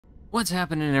What's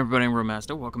happening, everybody? I'm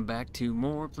Romaster. Welcome back to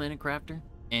more Planet Crafter.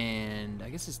 And I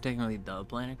guess it's technically the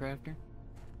Planet Crafter.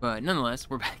 But nonetheless,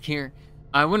 we're back here.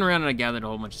 I went around and I gathered a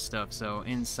whole bunch of stuff. So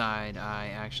inside,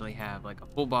 I actually have like a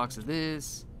full box of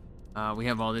this. We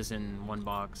have all this in one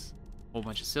box. A whole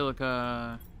bunch of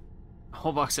silica. A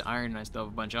whole box of iron, and I still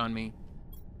have a bunch on me.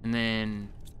 And then,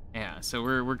 yeah, so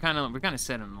we're kind of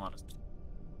set on a lot of stuff.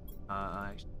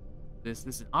 Actually, this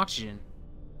is oxygen.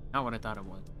 Not what I thought it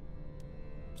was.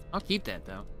 I'll keep that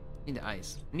though. I need the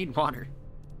ice. I need water.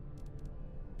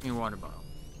 I need a water bottle.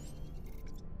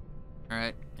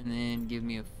 Alright, and then give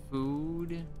me a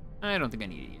food. I don't think I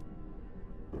need it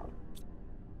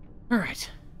yet.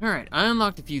 Alright. I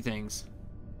unlocked a few things.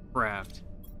 Craft.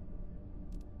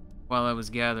 While I was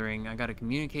gathering, I got a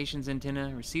communications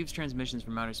antenna, receives transmissions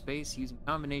from outer space using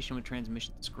combination with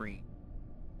transmission screen.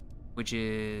 Which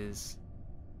is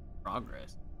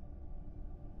progress.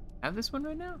 Have this one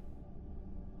right now?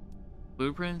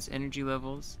 Blueprints, energy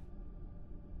levels,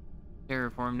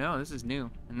 terraform. No, this is new.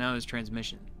 And now there's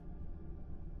transmission.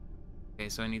 Okay,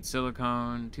 so I need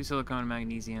silicone, 2 silicone and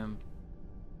magnesium,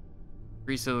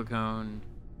 3 silicone,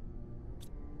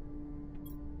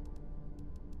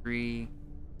 3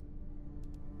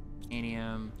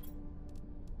 titanium,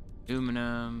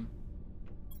 aluminum,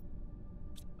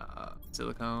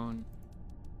 silicone.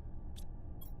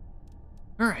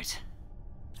 Alright.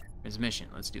 Transmission.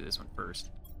 Let's do this one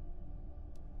first.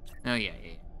 Oh, yeah.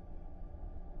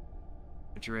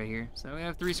 Put you right here. So we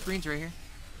have 3 screens right here.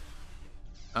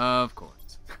 Of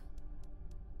course.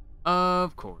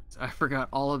 Of course. I forgot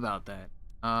all about that.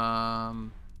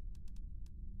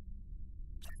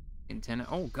 Antenna.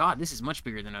 Oh, God, this is much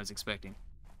bigger than I was expecting.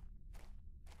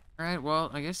 Alright, well,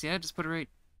 I guess, yeah, just put it right...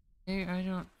 Hey, I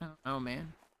don't know. Oh,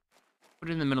 man. Put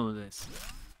it in the middle of this.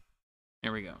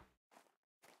 There we go.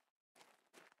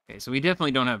 Okay, so we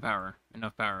definitely don't have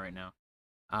enough power right now.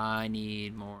 I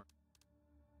need more.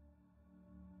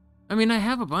 I mean, I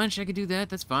have a bunch. I could do that.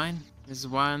 That's fine. This is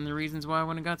one of the reasons why I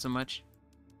went and got so much.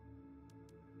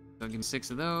 So give me 6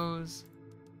 of those.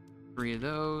 3 of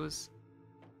those.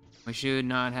 We should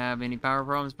not have any power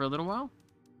problems for a little while.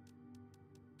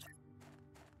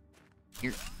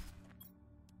 Here.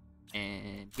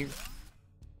 And here.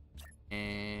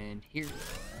 And here.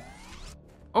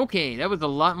 Okay, that was a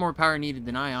lot more power needed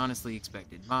than I honestly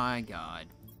expected. My God.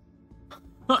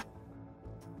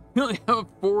 We only have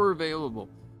 4 available.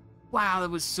 Wow, that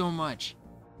was so much.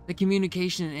 The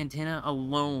communication antenna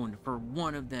alone for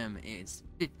one of them is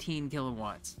 15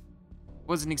 kilowatts.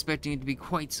 Wasn't expecting it to be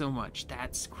quite so much.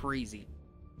 That's crazy.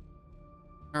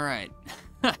 Alright.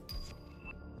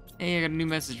 Hey, I got a new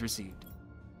message received.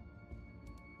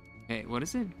 Okay, what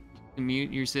is it?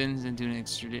 Commute your sins into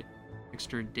an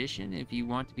extradition if you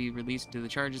want to be released to the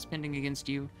charges pending against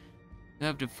you. You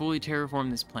have to fully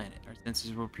terraform this planet. Our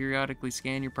sensors will periodically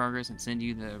scan your progress and send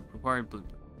you the required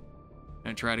blueprint.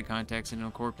 Don't try to contact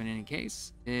Sentinel Corp in any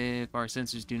case. If our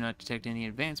sensors do not detect any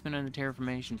advancement on the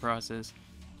terraformation process,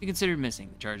 be considered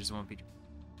missing. The charges won't be.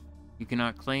 You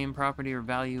cannot claim property or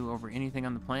value over anything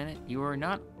on the planet. You are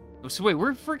not. Oh, so wait,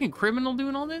 we're a freaking criminal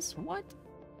doing all this? What?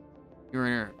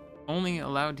 You're only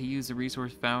allowed to use the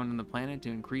resource found on the planet to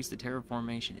increase the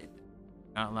terraformation. You're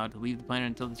not allowed to leave the planet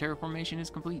until the terraformation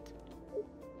is complete.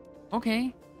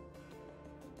 Okay.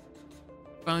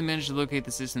 Finally managed to locate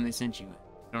the system they sent you.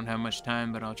 I don't have much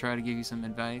time, but I'll try to give you some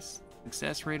advice.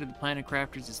 Success rate of the Planet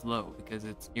Crafters is low because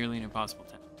it's nearly an impossible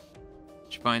task. You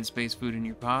should find space food in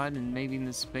your pod, and maybe in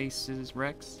the space's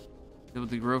Rex. You'll be able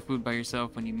to grow food by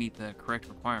yourself when you meet the correct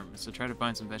requirements, so try to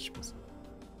find some vegetables.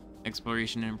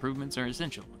 Exploration and improvements are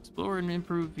essential. Explore and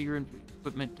improve your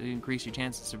equipment to increase your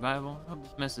chance of survival. Hope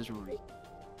this message will read.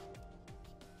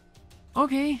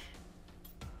 Okay.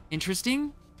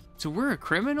 Interesting. So we're a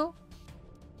criminal?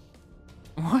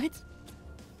 What?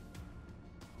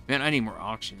 Man, I need more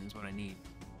auction is what I need.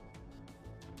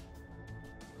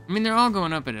 I mean, they're all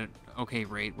going up at an okay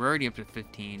rate. We're already up to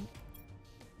 15.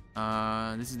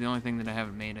 This is the only thing that I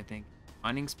haven't made, I think.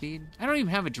 Mining speed? I don't even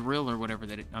have a drill or whatever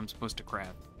that I'm supposed to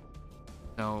craft.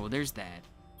 So, there's that.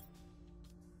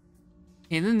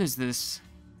 Okay, then there's this.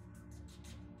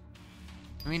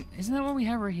 I mean, isn't that what we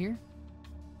have right here?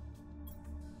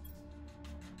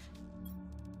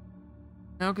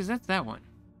 No, because that's that one.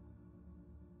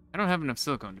 I don't have enough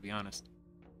silicone, to be honest.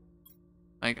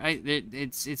 Like,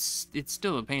 it's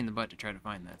still a pain in the butt to try to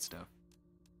find that stuff.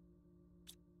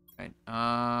 Right,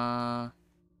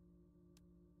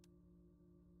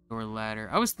 door ladder.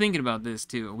 I was thinking about this,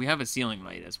 too. We have a ceiling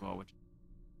light as well, which...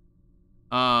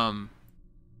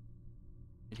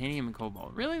 Titanium and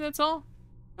cobalt. Really, that's all?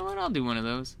 You know what, I'll do one of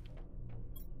those.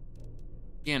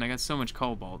 Again, I got so much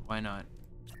cobalt, why not?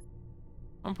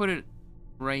 I'll put it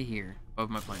right here above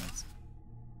my plants.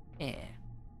 Yeah.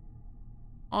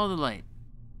 All the light.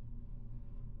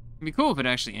 It'd be cool if it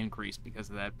actually increased because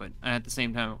of that, but at the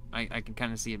same time, I can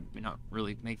kind of see it not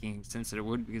really making sense that it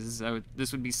would, because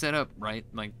this would be set up, right?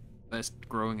 Like, best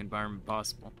growing environment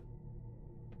possible.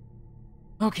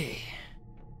 Okay.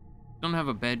 Don't have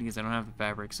a bed because I don't have the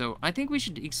fabric, so I think we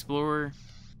should explore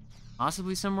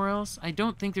possibly somewhere else. I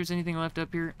don't think there's anything left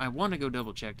up here. I want to go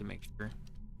double check to make sure.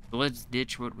 So let's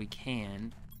ditch what we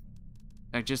can.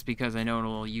 Just because I know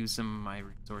it'll use some of my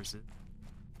resources.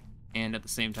 And at the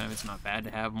same time, it's not bad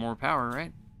to have more power,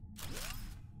 right?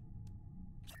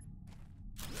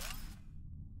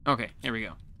 Okay, here we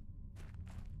go.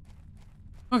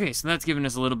 Okay, so that's giving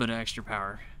us a little bit of extra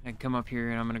power. I can come up here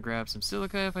and I'm gonna grab some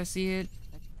silica if I see it.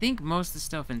 I think most of the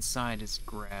stuff inside is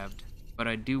grabbed, but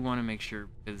I do want to make sure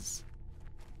because,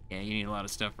 yeah, you need a lot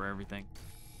of stuff for everything.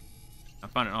 I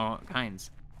found it all kinds.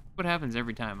 What happens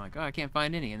every time? Like, oh, I can't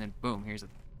find any, and then boom, here's a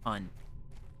ton.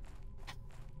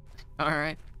 All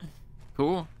right,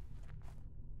 cool.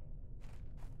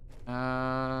 Is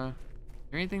there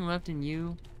anything left in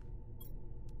you?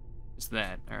 Just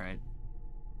that. All right.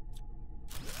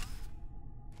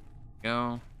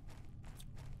 Go.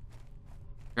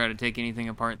 Try to take anything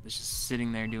apart that's just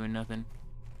sitting there doing nothing.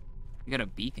 You got a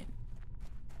beacon.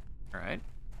 All right.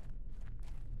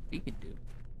 Beacon do.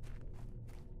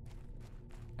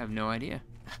 I have no idea.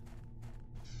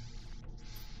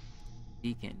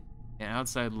 Beacon. An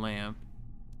outside lamp.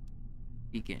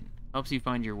 Beacon. Helps you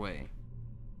find your way.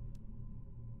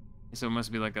 So it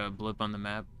must be like a blip on the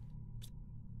map.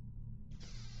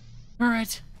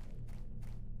 Alright.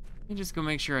 Let me just go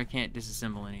make sure I can't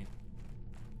disassemble anything.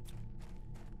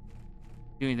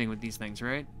 Do anything with these things,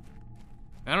 right?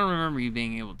 I don't remember you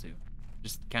being able to.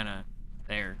 Just kind of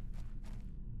there.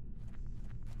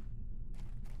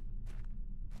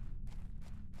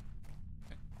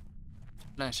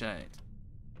 Flashlight.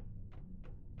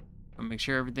 I'll make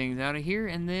sure everything's out of here,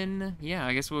 and then, yeah,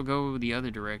 I guess we'll go the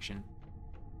other direction.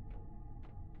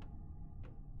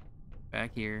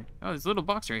 Back here. Oh, there's a little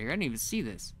box right here. I didn't even see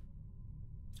this.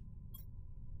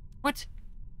 What?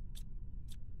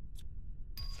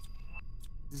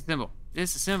 Disassemble.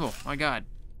 Disassemble. My God.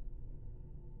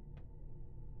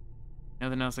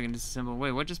 Nothing else I can disassemble.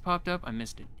 Wait, what just popped up? I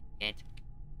missed it. It.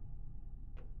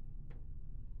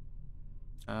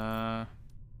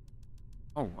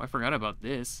 Oh, I forgot about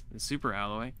this. The super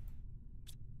alloy.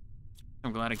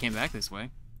 I'm glad I came back this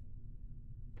way.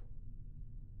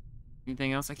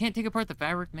 Anything else? I can't take apart the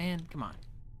fabric, man. Come on.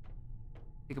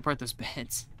 Take apart those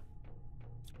beds.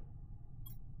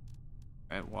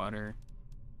 Alright, water.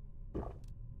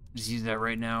 Just use that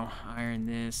right now. Iron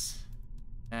this.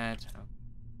 That. Oh.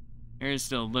 There is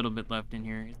still a little bit left in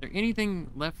here. Is there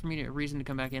anything left for me to reason to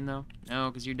come back in, though? No,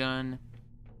 because you're done.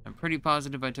 I'm pretty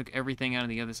positive I took everything out of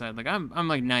the other side. Like, I'm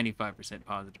like 95%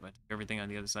 positive I took everything on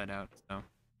the other side out. So,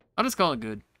 I'll just call it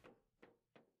good.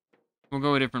 We'll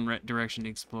go a different direction to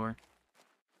explore.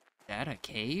 Is that a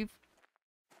cave?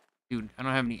 Dude, I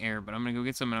don't have any air, but I'm gonna go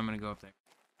get some and I'm gonna go up there.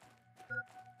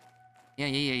 Yeah,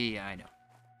 I know.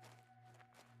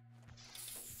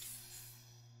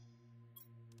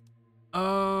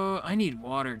 I need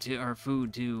water too, or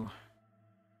food too.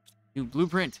 New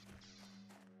blueprint.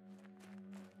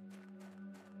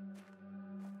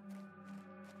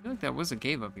 I feel like that was a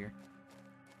cave up here.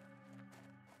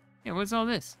 Yeah, what's all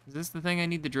this? Is this the thing I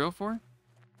need the drill for?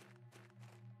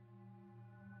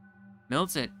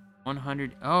 Melts at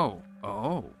 100. Oh.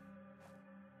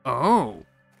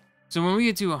 So when we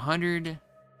get to 100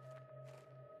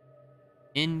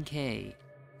 NK,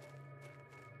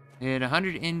 at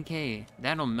 100 NK,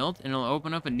 that'll melt and it'll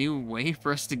open up a new way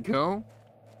for us to go?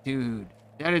 Dude,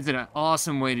 that is an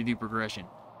awesome way to do progression.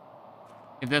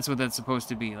 If that's what that's supposed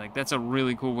to be. Like, that's a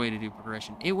really cool way to do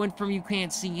progression. It went from you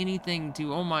can't see anything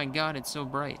to, oh my God, it's so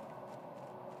bright.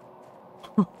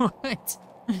 What?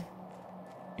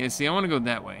 Yeah, see, I want to go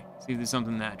that way. See if there's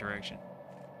something in that direction.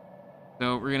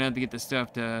 So we're going to have to get the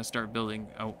stuff to start building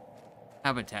a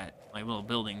habitat, like little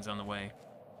buildings on the way.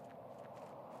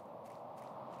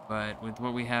 But with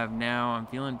what we have now, I'm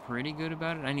feeling pretty good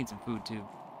about it. I need some food, too.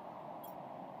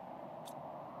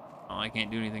 Oh, I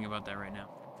can't do anything about that right now.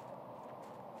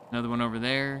 Another one over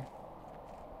there.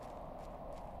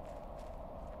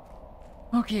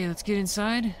 Okay, let's get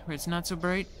inside where it's not so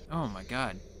bright. Oh my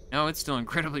God. No, it's still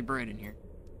incredibly bright in here.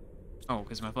 Oh,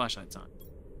 because my flashlight's on.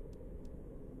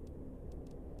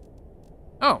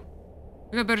 Oh,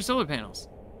 I got better solar panels.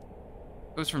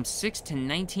 Goes from 6 to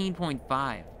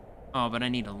 19.5. Oh, but I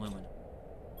need aluminum.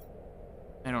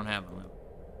 I don't have aluminum.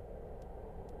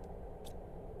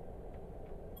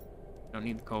 Don't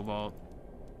need the cobalt.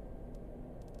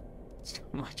 It's too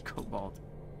much cobalt.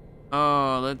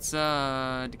 Oh, let's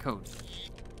decode.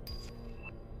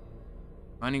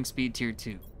 Mining speed tier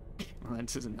 2. Well, that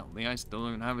doesn't help me. I still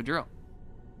don't have a drill.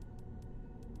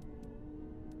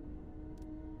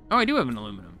 Oh, I do have an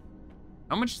aluminum.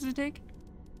 How much does it take?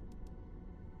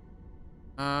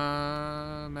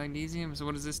 Magnesium. So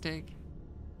what does this take?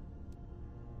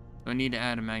 Do I need to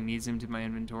add a magnesium to my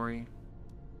inventory?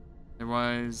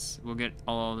 Otherwise, we'll get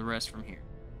all the rest from here.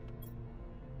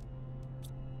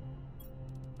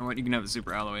 Oh, what? You can have the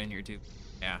super alloy in here too.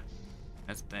 Yeah,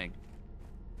 that's the thing.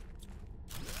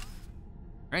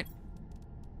 Right.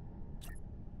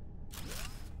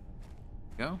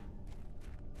 Go.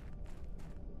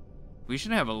 We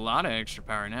should have a lot of extra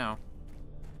power now.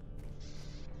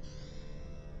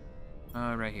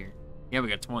 Right here. Yeah, we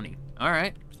got 20. All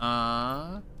right.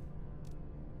 Oh,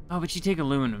 but you take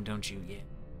aluminum, don't you? Yeah.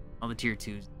 All the tier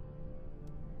 2s.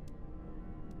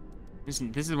 This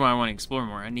is why I want to explore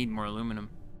more. I need more aluminum.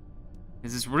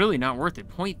 Because it's really not worth it.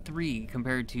 0.3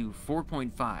 compared to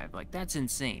 4.5. Like, that's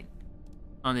insane.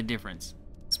 On the difference.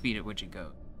 Speed at which it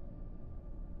goes.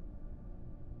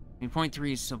 I mean,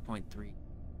 0.3 is still 0.3. It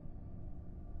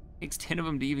takes 10 of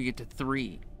them to even get to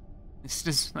 3. It's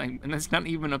just like, and that's not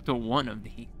even up to 1 of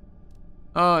these.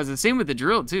 Oh, it's the same with the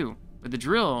drill, too. With the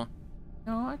drill,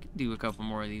 no, I could do a couple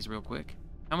more of these real quick.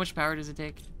 How much power does it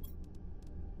take?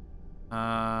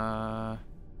 G5.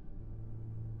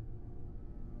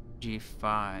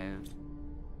 I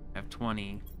have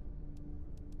 20.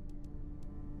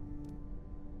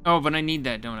 Oh, but I need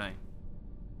that, don't I?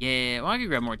 Yeah, well, I could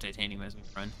grab more titanium as we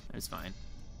run. That's fine.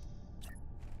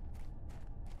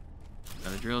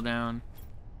 Another drill down.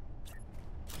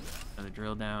 Another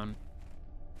drill down.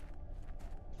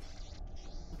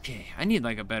 Okay, I need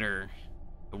like a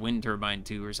wind turbine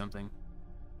too or something.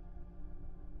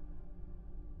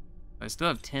 I still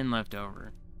have 10 left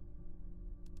over.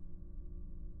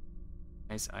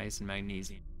 Nice ice and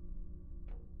magnesium.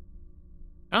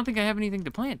 I don't think I have anything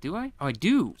to plant, do I? Oh, I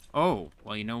do. Oh,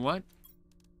 well, you know what?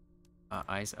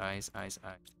 Ice.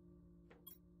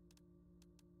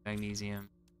 Magnesium.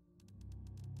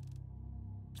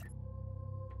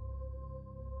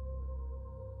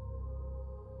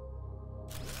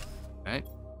 Right.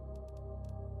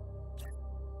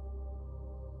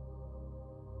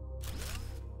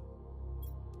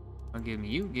 Oh, give me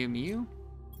you.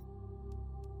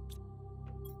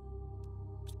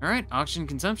 All right, oxygen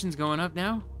consumption's going up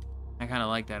now. I kind of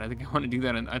like that. I think I want to do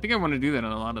that. I think I want to do that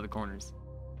on a lot of the corners.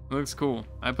 It looks cool.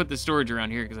 I put the storage around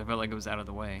here because I felt like it was out of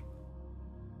the way.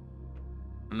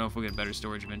 I don't know if we'll get better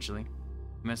storage eventually.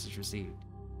 Message received.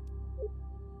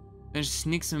 There's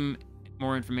sneak some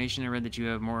more information. I read that you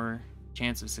have more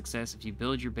chance of success if you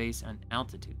build your base on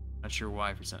altitude. Not sure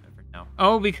why for now.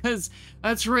 Oh, because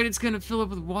that's right. It's gonna fill up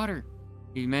with water.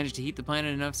 If you manage to heat the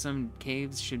planet enough, some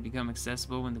caves should become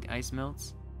accessible when the ice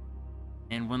melts.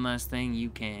 And one last thing, you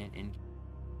can.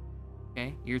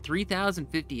 Okay, you're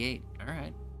 3,058. All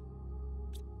right.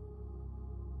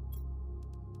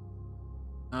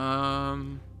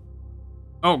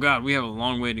 Oh God, we have a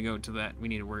long way to go to that. We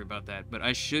need to worry about that. But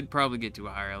I should probably get to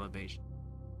a higher elevation.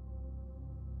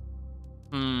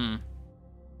 Not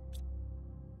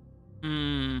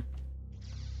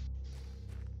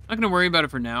gonna worry about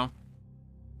it for now.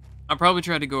 I'll probably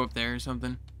try to go up there or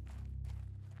something.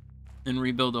 And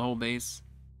rebuild the whole base.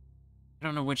 I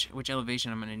don't know which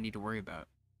elevation I'm gonna need to worry about.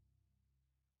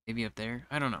 Maybe up there?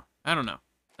 I don't know.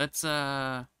 Let's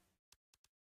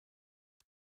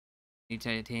need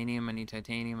titanium, I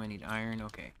need iron,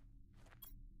 okay.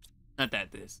 Not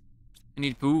that this. I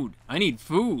need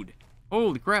food.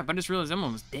 Holy crap, I just realized I'm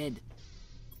almost dead.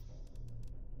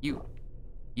 You.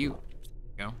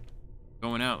 Go.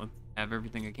 Going out, let's have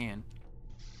everything I can.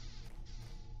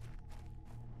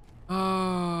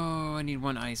 Oh, I need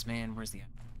one ice, man. Where's the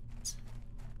ice?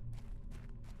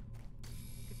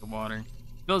 Get the water.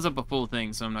 Fills up a full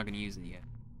thing, so I'm not gonna use it yet.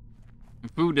 And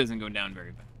food doesn't go down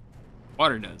very fast.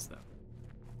 Water does, though.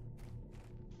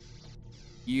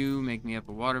 You make me up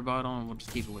a water bottle, and we'll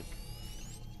just keep it with me.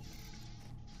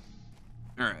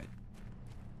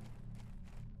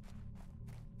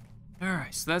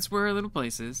 Alright, so that's where our little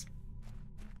place is.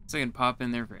 So I can pop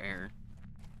in there for air.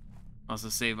 Also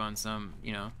save on some,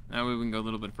 you know, that way we can go a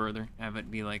little bit further. Have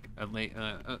it be like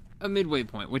a midway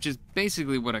point, which is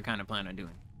basically what I kind of plan on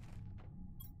doing.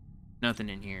 Nothing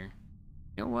in here.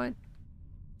 You know what?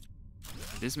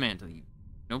 Dismantle you.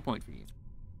 No point for you.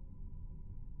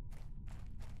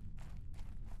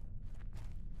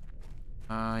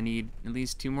 I need at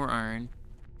least 2 more iron.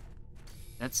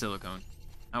 That's silicone.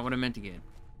 Not what I meant to get.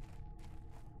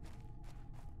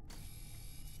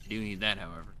 I do need that,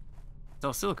 however. It's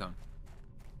all silicone.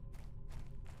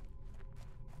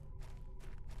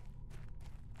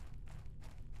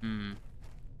 Hmm.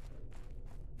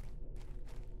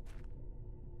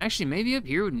 Actually, maybe up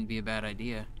here wouldn't be a bad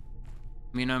idea.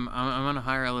 I mean, I'm on a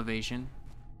higher elevation.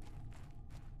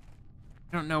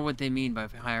 I don't know what they mean by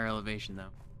higher elevation,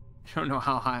 though. I don't know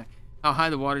how high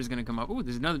the water's gonna come up. Ooh,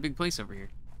 there's another big place over here.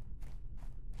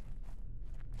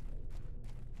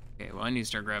 Okay, well, I need to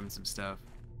start grabbing some stuff.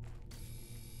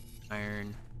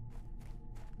 Iron.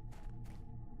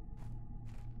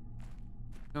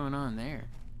 What's going on there?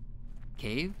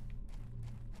 Cave?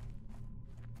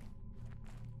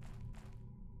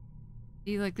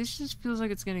 See, like, this just feels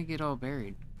like it's gonna get all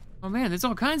buried. Oh man, there's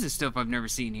all kinds of stuff I've never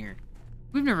seen here.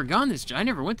 We've never gone this. I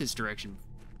never went this direction.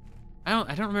 I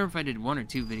don't remember if I did 1 or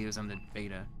 2 videos on the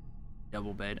beta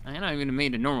double bed. I not even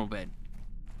made a normal bed.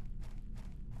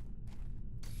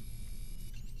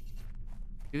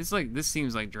 This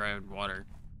seems like dry water,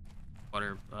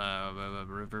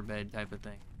 riverbed type of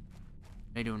thing.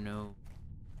 I don't know.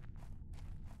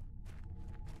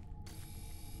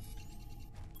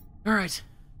 All right,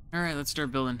 let's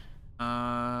start building.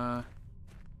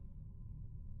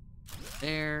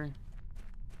 There.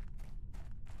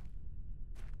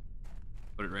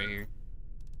 Put it right here.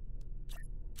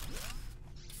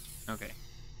 Okay.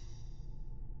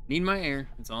 Need my air.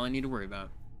 That's all I need to worry about.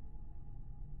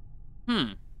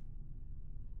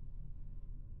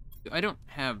 I don't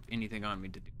have anything on me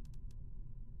to do.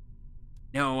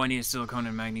 No, I need a silicone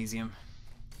and magnesium.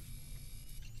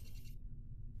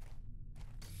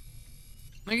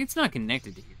 Like, it's not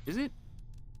connected to here, is it?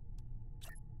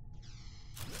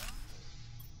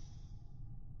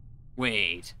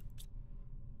 Wait.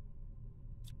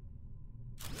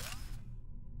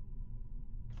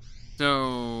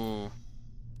 So...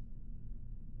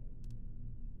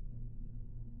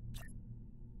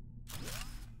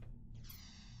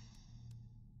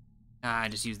 I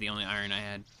just used the only iron I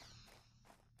had.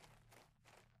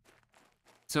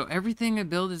 So everything I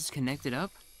build is connected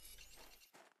up?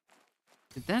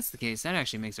 If that's the case, that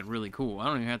actually makes it really cool. I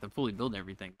don't even have to fully build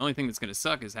everything. The only thing that's gonna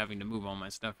suck is having to move all my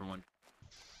stuff for one.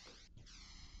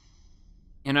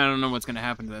 And I don't know what's gonna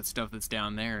happen to that stuff that's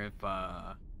down there if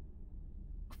it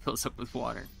fills up with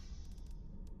water.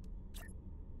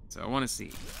 So I want to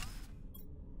see.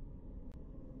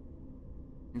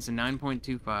 It's a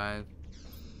 9.25.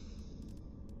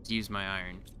 Let's use my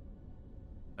iron.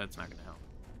 That's not gonna help.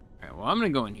 Alright, well, I'm gonna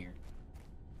go in here.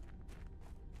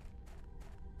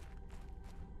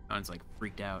 John's like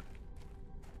freaked out.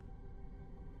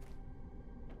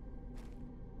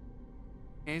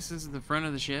 Okay, so this is the front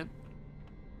of the ship.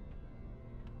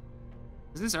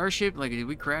 Is this our ship? Like, did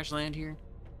we crash land here?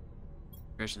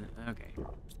 Crash land, okay.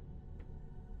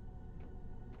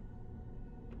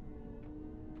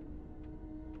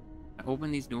 I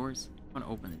open these doors? I want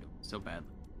to open the door so badly.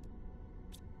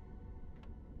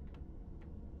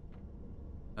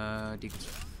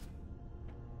 Deconstruct.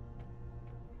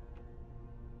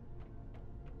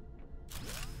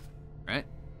 Right,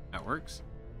 that works.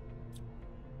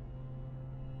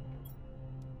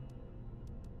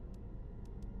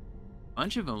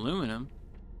 Bunch of aluminum.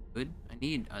 Good. I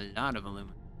need a lot of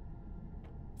aluminum.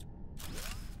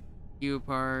 You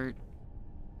apart.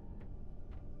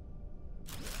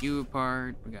 You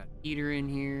apart. We got heater in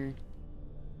here.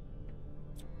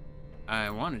 I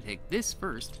want to take this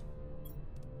first.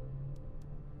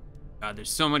 God,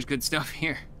 there's so much good stuff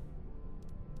here.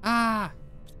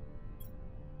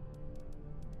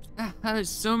 There's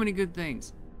so many good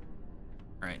things.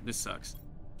 Alright, this sucks.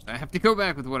 I have to go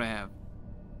back with what I have.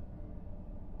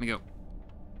 Let me go.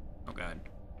 Oh god.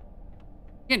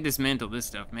 Can't dismantle this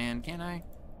stuff, man, can I?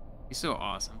 He's so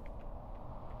awesome.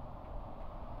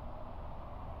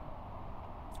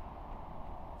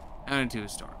 Out into a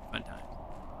storm. Fun times.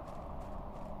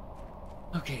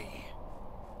 Okay.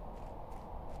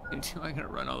 I gotta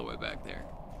run all the way back there.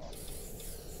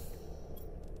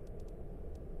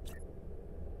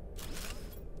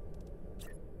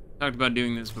 Talked about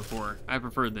doing this before. I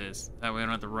prefer this. That way I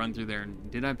don't have to run through there.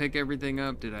 And did I pick everything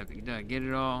up? Did I get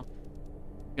it all?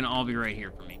 It's gonna all be right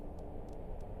here for me.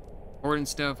 Important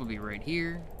stuff will be right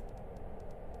here.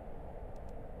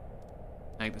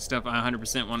 Like the stuff I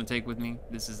 100% want to take with me.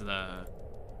 This is the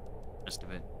rest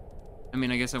of it. I mean,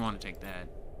 I guess I want to take that.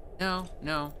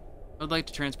 No. I'd like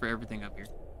to transfer everything up here.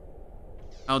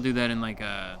 I'll do that in like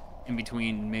in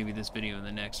between maybe this video and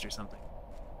the next or something.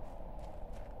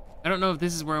 I don't know if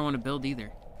this is where I want to build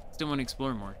either. Still want to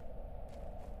explore more.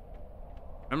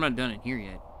 I'm not done in here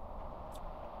yet.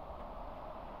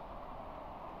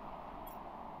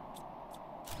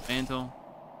 Mantle.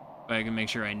 But I can make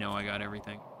sure I know I got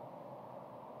everything.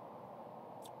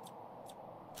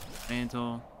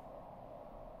 Mantle.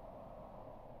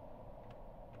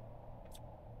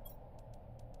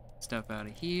 Stuff out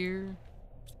of here.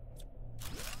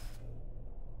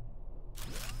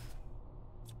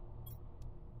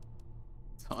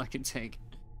 That's all I can take.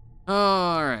 Oh,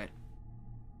 alright.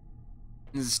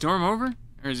 Is the storm over?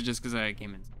 Or is it just because I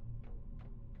came in?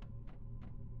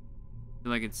 I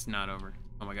feel like it's not over.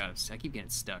 Oh my god, I keep getting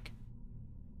stuck.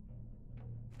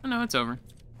 Oh no, it's over.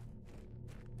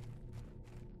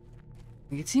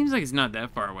 It seems like it's not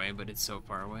that far away, but it's so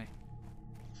far away.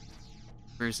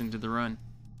 Comparison to the run.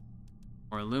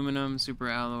 More aluminum, super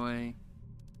alloy.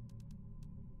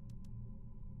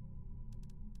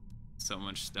 So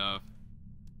much stuff.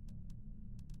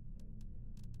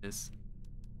 This.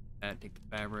 That, take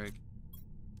the fabric.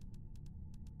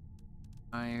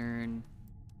 Iron.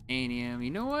 Titanium.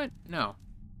 You know what? No.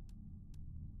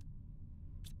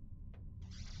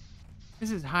 This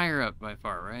is higher up by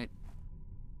far, right?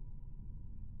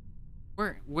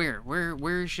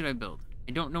 Where should I build?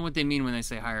 I don't know what they mean when they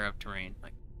say higher up terrain.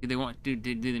 Like, do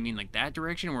they mean like that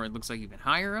direction where it looks like even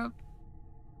higher up?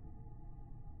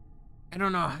 I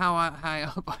don't know how high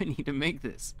up I need to make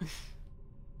this.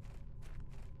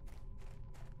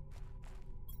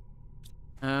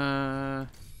 Some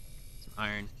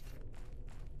iron.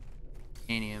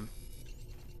 Titanium.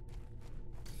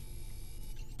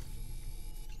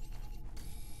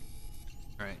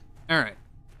 Alright.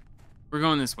 We're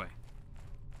going this way.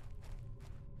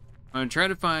 I'm gonna try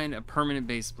to find a permanent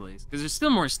base place. Because there's still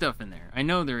more stuff in there. I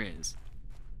know there is.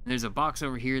 There's a box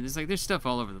over here. There's stuff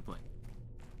all over the place.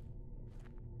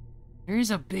 There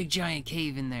is a big giant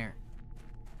cave in there.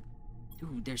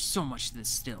 Dude, there's so much to this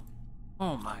still.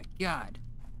 Oh my god.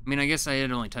 I mean, I guess I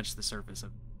had only touched the surface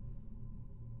of it.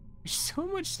 There's so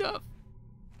much stuff.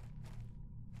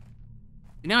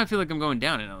 Now I feel like I'm going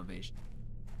down in elevation.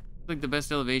 I feel like the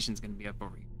best elevation is gonna be up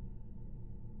over here.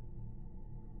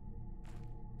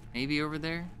 Maybe over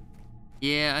there?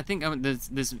 Yeah, I think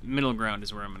this middle ground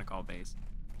is where I'm gonna call base.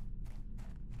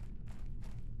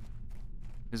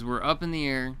 Because we're up in the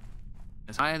air,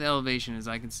 as high of the elevation as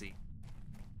I can see.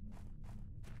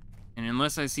 And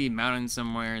unless I see mountains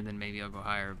somewhere, then maybe I'll go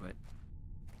higher, but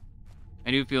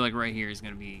I do feel like right here is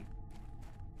gonna be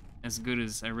as good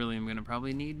as I really am gonna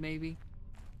probably need, maybe.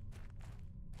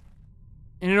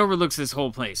 And it overlooks this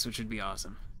whole place, which would be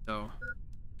awesome. So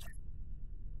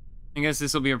I guess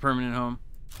this will be a permanent home.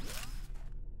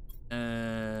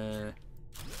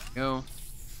 Go.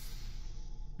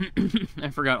 I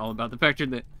forgot all about the factor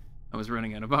that I was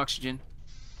running out of oxygen.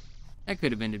 That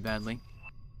could have ended badly.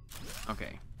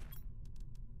 Okay.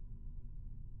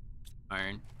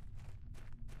 Iron.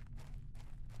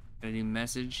 Gotta do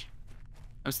message.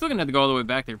 I'm still gonna have to go all the way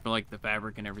back there for like the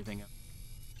fabric and everything.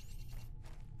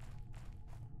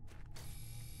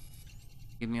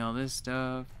 Give me all this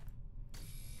stuff.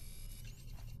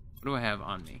 What do I have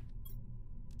on me?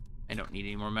 I don't need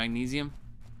any more magnesium.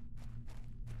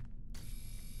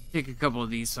 Take a couple of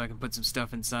these so I can put some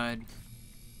stuff inside.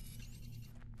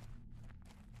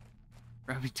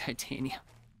 Grabbing titanium.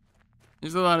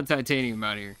 There's a lot of titanium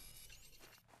out here.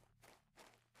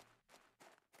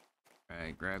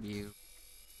 Alright, grab you.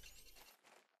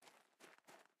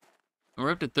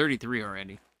 We're up to 33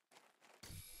 already.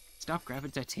 Stop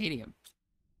grabbing titanium.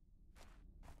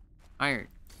 Iron.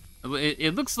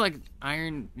 It looks like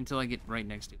iron until I get right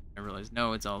next to it. I realize,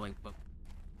 no, it's all like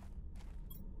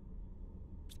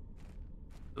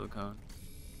silicone.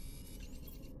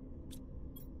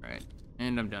 Right,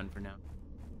 and I'm done for now.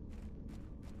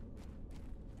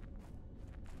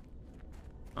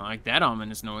 I like that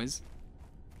ominous noise.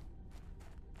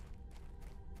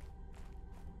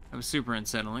 That was super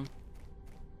unsettling.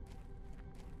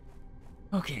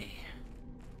 Okay.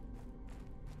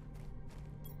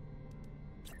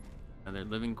 Another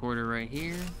living quarter right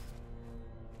here.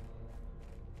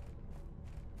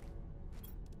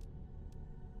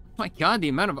 Oh my god, the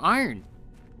amount of iron.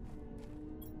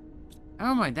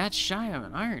 How am I that shy of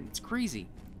an iron? It's crazy.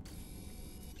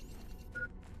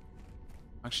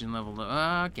 Oxygen level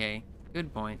low. Okay,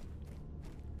 good point.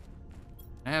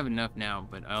 I have enough now,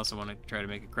 but I also want to try to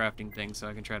make a crafting thing so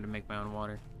I can try to make my own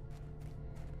water.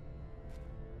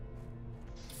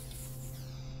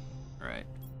 Alright.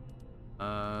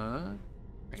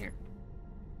 Right here.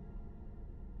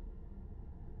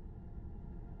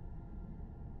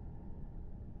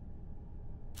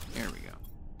 There we go.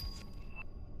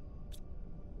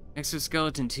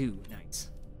 Exoskeleton 2, nice.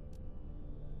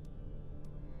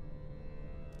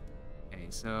 Okay,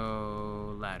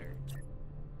 so ladder. Can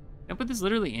I put this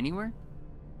literally anywhere?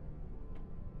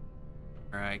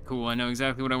 Alright, cool. I know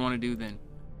exactly what I want to do then.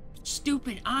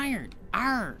 Stupid iron!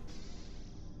 Arr!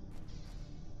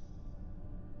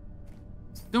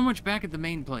 So much back at the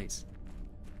main place.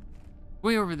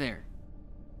 Way over there.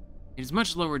 It is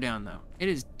much lower down, though. It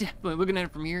is definitely, looking at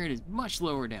it from here, it is much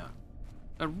lower down.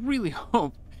 I really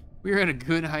hope we're at a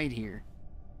good height here.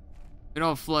 If it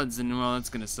all floods, then, well, that's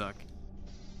gonna suck.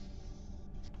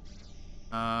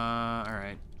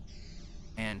 Alright.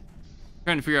 Man,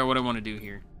 trying to figure out what I want to do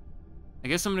here. I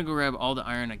guess I'm gonna go grab all the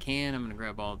iron I can. I'm gonna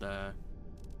grab all the...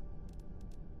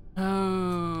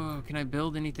 Oh, can I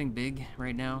build anything big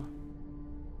right now?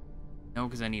 No,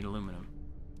 because I need aluminum.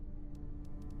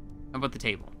 How about the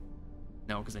table?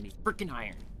 No, because I need freaking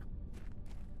iron.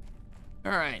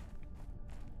 Alright.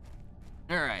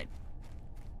 Alright.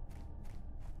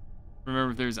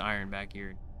 Remember if there's iron back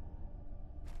here.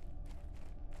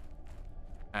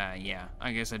 Yeah.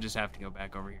 I guess I just have to go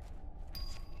back over here.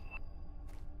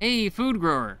 Hey, food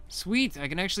grower. Sweet. I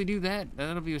can actually do that.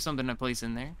 That'll be something I place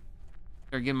in there.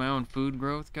 Start getting my own food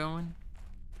growth going.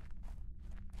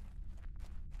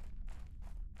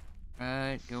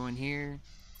 Right, go in here.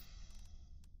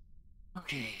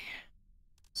 Okay.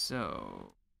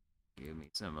 So, give me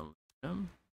some aluminum.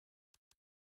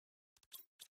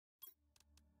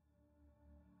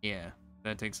 Yeah,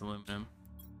 that takes aluminum.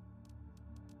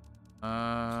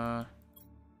 Have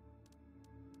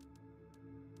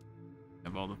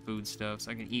all the food stuff,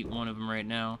 so I can eat one of them right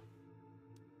now.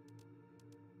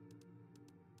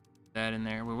 That in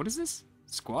there. Wait, what is this?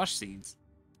 Squash seeds.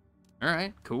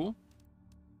 Alright, cool.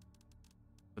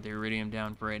 Put the iridium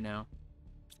down for right now.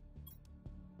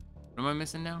 What am I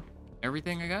missing now?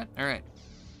 Everything I got? Alright.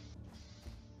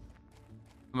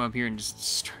 Come up here and just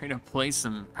straight up place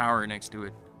some power next to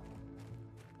it.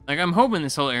 Like, I'm hoping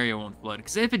this whole area won't flood,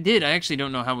 because if it did, I actually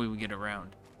don't know how we would get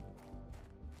around.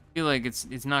 I feel like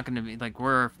it's not going to be, like,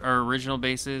 where our original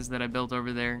base is that I built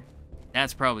over there,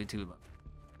 that's probably too low.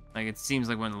 Like, it seems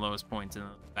like one of the lowest points in the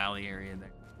valley area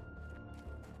there.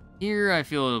 Here, I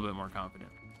feel a little bit more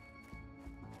confident.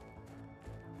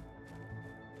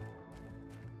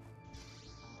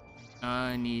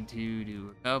 I need to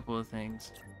do a couple of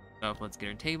things. So let's get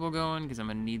our table going, because I'm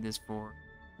going to need this for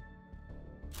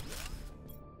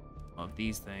all of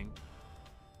these things.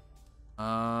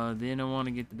 Then I want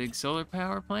to get the big solar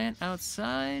power plant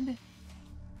outside.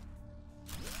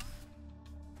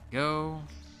 Go.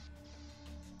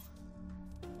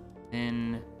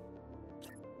 Then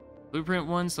blueprint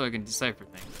one so I can decipher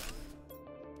things.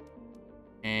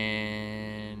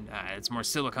 And it's more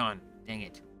silicon. Dang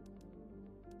it.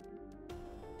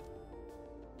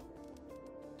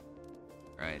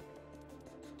 Right.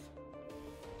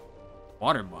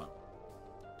 Water bomb.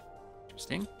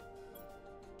 Interesting.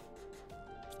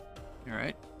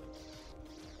 Alright.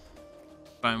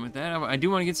 Fine with that. I do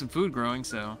want to get some food growing,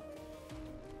 so.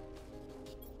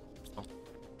 Oh.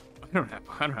 I don't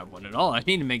have one at all. I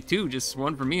need to make two, just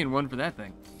one for me and one for that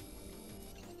thing.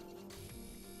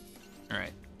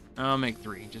 Alright. I'll make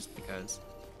three, just because.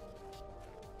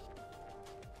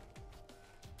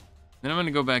 Then I'm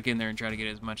gonna go back in there and try to get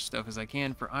as much stuff as I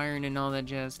can for iron and all that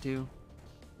jazz too.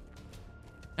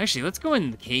 Actually, let's go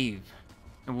in the cave.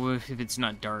 If it's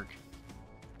not dark.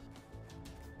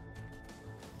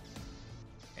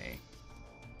 Okay.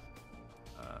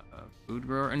 Food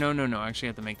grower? No. Actually, I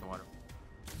have to make the water.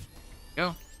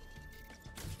 Go.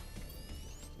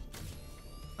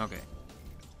 Okay.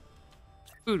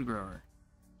 Food grower.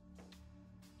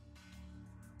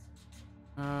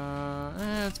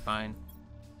 That's fine.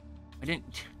 I don't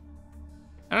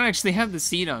actually have the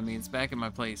seed on me. It's back in my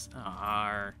place.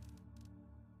 Arr.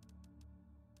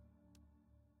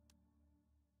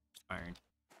 Iron.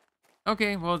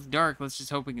 Okay, well, it's dark. Let's just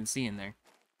hope we can see in there.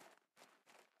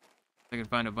 I can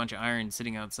find a bunch of iron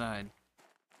sitting outside.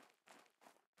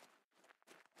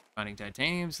 Finding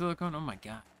titanium, silicone. Oh my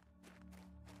god.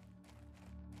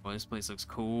 Boy, this place looks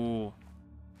cool.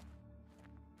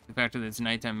 The fact that it's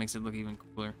nighttime makes it look even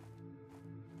cooler.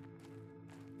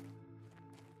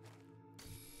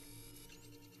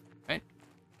 Right.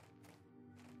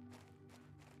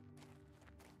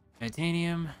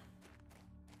 Titanium.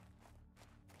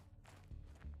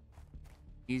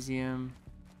 Magnesium.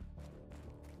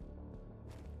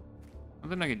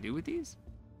 Something I could do with these?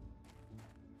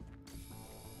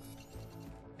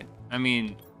 I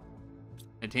mean,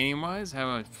 titanium-wise,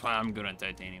 I'm good on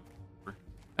titanium.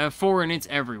 I have 4 and it's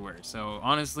everywhere, so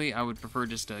honestly, I would prefer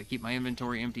just to keep my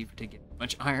inventory empty to get as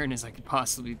much iron as I could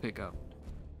possibly pick up.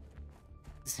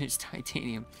 There's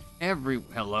titanium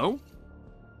Hello?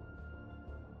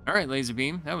 Alright, laser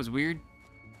beam. That was weird.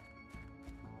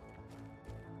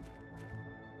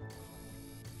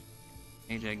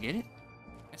 Hey, did I get it?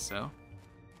 I guess so.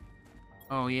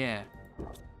 Oh, yeah.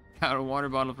 Got a water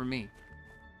bottle for me.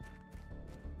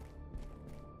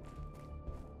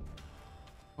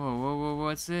 Whoa,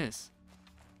 what's this?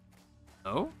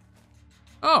 Oh?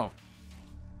 Oh.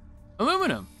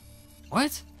 Aluminum.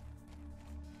 What?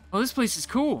 Oh, this place is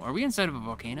cool. Are we inside of a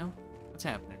volcano? What's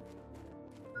happening?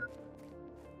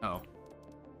 Oh.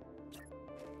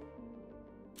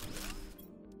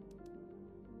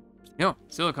 No,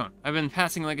 silicone. I've been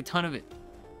passing like a ton of it.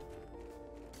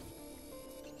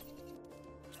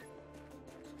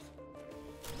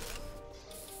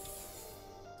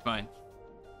 It's fine.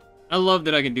 I love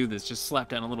that I can do this. Just slap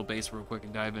down a little base real quick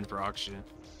and dive in for oxygen.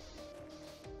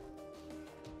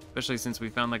 Especially since we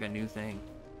found like a new thing.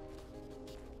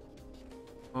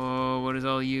 Oh, what is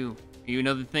all you? Are you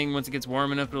another thing once it gets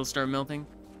warm enough it'll start melting?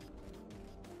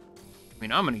 I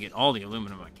mean, I'm gonna get all the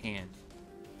aluminum I can.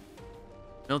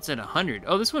 Melts at 100.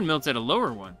 Oh, this one melts at a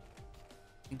lower one.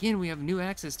 Again, we have new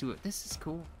access to it. This is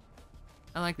cool.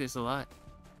 I like this a lot.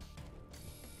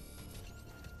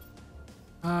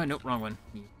 Nope, wrong one.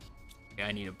 Yeah,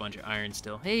 I need a bunch of iron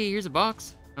still. Hey, here's a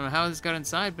box. I don't know how this got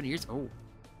inside, but here's... Oh.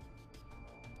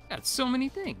 Got so many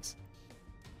things.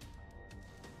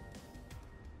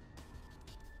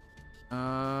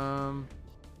 I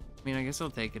mean, I guess I'll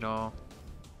take it all.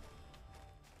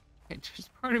 There's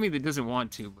part of me that doesn't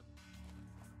want to, but...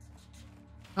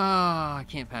 I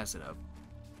can't pass it up.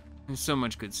 There's so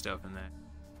much good stuff in that.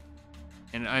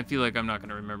 And I feel like I'm not going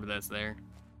to remember that's there.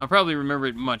 I'll probably remember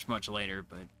it much, much later,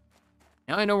 but...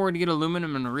 Now I know where to get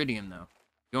aluminum and iridium, though.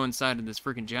 Go inside of this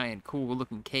freaking giant,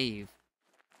 cool-looking cave.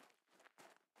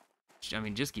 Which, I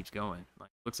mean, just keeps going. Like,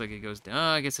 looks like it goes down.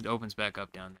 Oh, I guess it opens back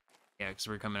up down there. Yeah, because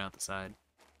we're coming out the side.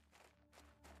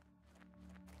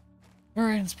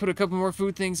 Alright, let's put a couple more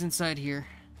food things inside here.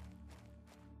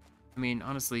 I mean,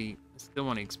 honestly, I still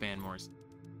want to expand more. So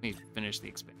let me finish the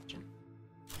expansion.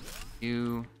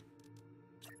 You...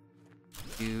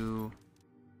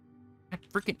 I have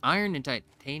freaking iron and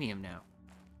titanium now.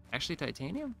 Actually,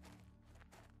 titanium?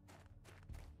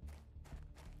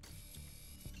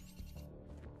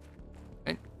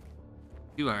 Okay.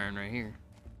 2 iron right here.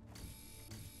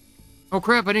 Oh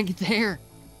crap, I didn't get there.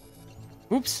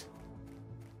 Oops.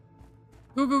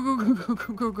 Go, go, go, go, go,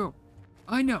 go, go, go.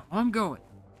 I know, I'm going.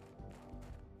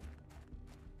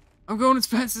 I'm going as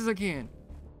fast as I can.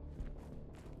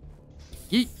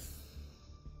 Yeet.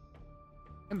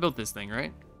 I built this thing,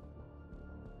 right?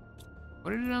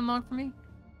 What did it unlock for me?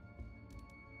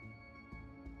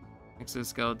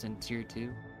 Exoskeleton tier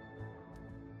 2.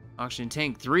 Oxygen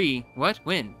tank 3. What?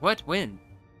 When? What? When?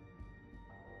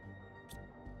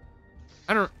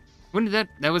 I don't... When did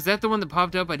that... Was that the one that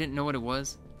popped up? I didn't know what it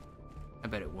was. I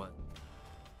bet it was.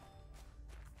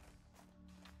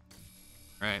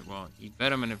 Alright, well, you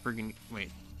bet I'm gonna freaking... Wait.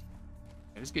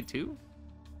 Did I just get 2?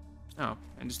 Oh,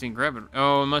 I just didn't grab it.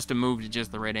 Oh, it must have moved to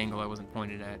just the right angle I wasn't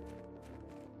pointed at.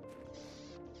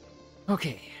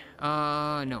 Okay.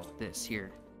 No, this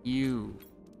here. You.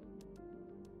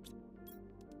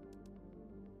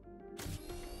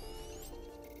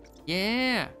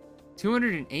 Yeah!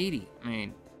 280. I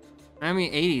mean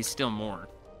 80 is still more.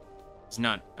 It's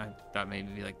not, I thought maybe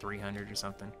it'd be like 300 or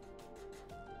something.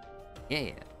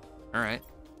 Yeah. Alright.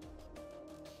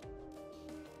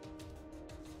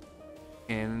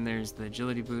 And then there's the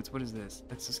agility boots. What is this?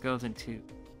 That's the skeleton 2.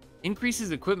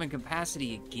 Increases equipment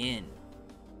capacity again.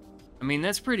 I mean,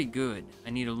 that's pretty good. I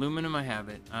need aluminum, I have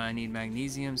it. I need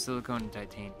magnesium, silicone, and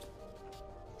titanium.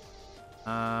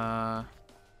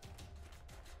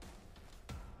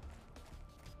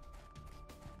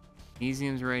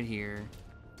 Magnesium's right here.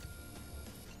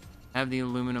 Have the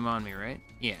aluminum on me, right?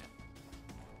 Yeah.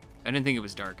 I didn't think it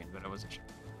was darkened, but I wasn't sure.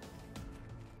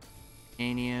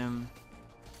 Titanium,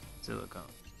 silicone.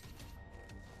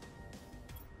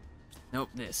 Nope,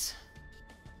 this.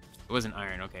 It wasn't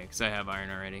iron, okay, because I have iron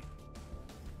already.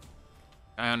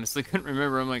 I honestly couldn't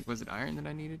remember. I'm like, was it iron that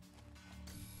I needed?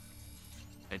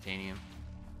 Titanium.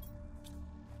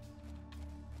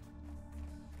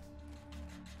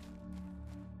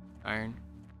 Iron.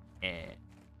 Yeah.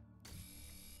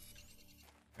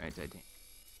 Alright, titanium.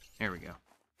 There we go.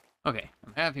 Okay,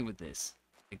 I'm happy with this.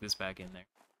 Take this back in there.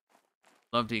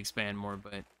 Love to expand more,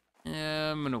 but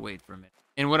I'm gonna wait for a minute.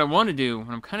 And what I want to do, what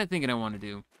I'm kind of thinking I want to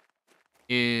do,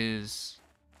 is...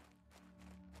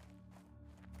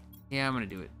 Yeah, I'm gonna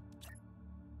do it.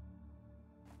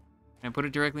 Can I put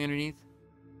it directly underneath?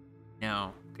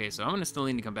 No. Okay, so I'm gonna still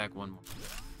need to come back one more.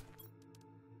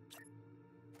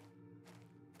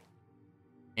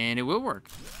 And it will work.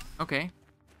 Okay.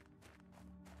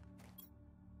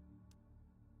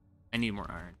 I need more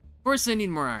iron. Of course I need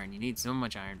more iron. You need so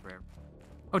much iron for everything.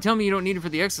 Oh, tell me you don't need it for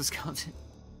the exoskeleton.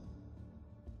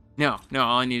 No,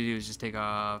 all I need to do is just take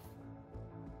off...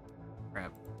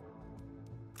 Crap.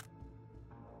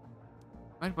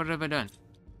 What have I done?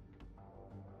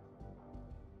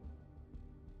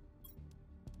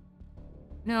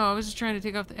 No, I was just trying to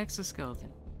take off the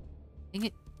exoskeleton. Dang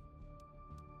it.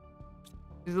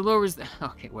 Because the lowers the...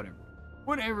 Okay, whatever.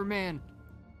 Whatever, man.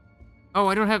 Oh,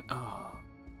 I don't have... Oh.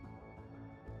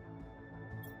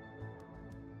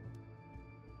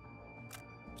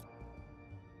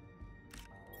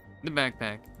 The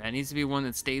backpack. That needs to be one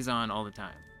that stays on all the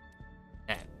time.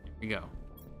 That. There we go.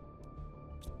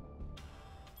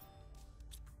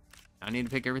 I need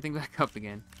to pick everything back up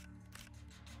again.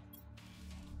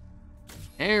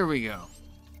 There we go.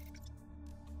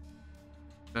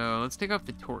 So let's take off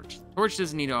the torch. The torch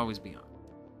doesn't need to always be on.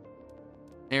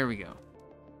 There we go.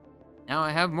 Now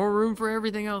I have more room for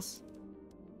everything else.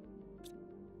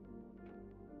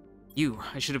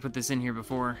 I should have put this in here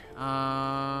before.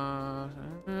 I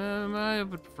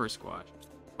would prefer squash.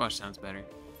 Squash sounds better.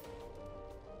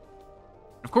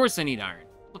 Of course I need iron.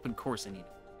 Flippin' course I need it.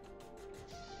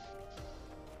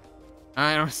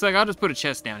 It's like, I'll just put a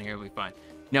chest down here, it'll be fine.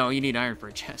 No, you need iron for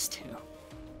a chest too.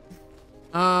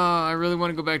 I really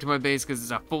want to go back to my base because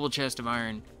it's a full chest of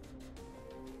iron.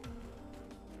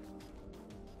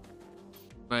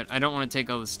 But I don't want to take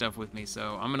all this stuff with me,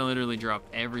 so I'm going to literally drop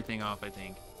everything off, I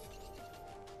think.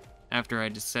 After I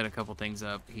just set a couple things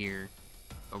up here.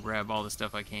 Go grab all the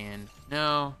stuff I can.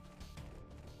 No.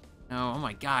 No, oh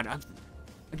my god.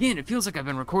 Again, it feels like I've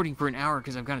been recording for an hour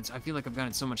because I feel like I've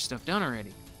gotten so much stuff done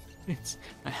already.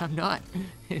 I'm not.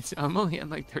 I'm only at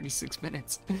like 36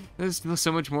 minutes. There's still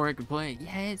so much more I could play.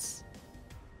 Yes.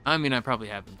 I mean, I probably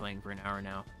have been playing for an hour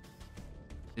now.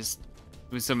 It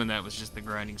was some of that was just the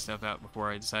grinding stuff out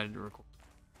before I decided to record.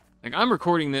 Like, I'm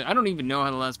recording I don't even know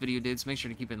how the last video did, so make sure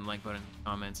to keep it in the like button in the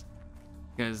comments.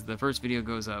 Because the first video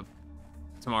goes up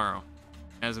tomorrow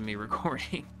as of me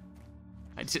recording.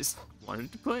 I just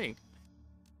wanted to play.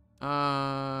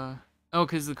 Oh,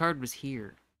 because the card was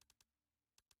here.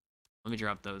 Let me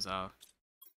drop those off.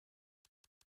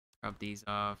 Drop these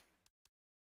off.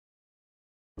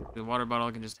 The water bottle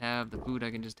I can just have. The food I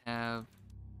can just have.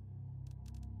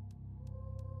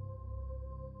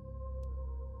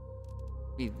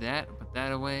 Need that. I'll put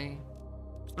that away.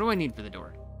 What do I need for the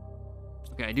door?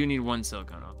 Okay, I do need one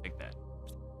silicone. I'll take that.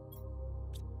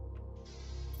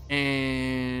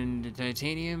 And a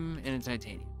titanium and a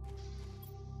titanium.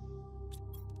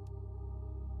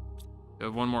 Do I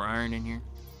have one more iron in here?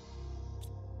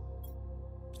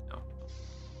 No.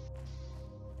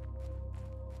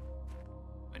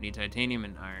 I need titanium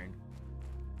and iron.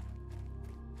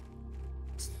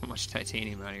 So much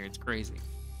titanium out here, it's crazy.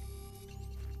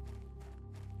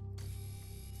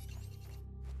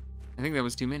 I think that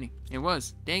was too many. It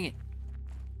was. Dang it.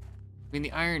 I mean,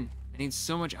 the iron. I need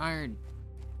so much iron.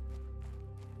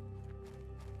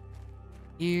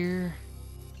 Here.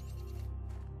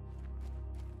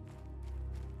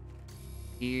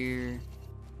 Here. Is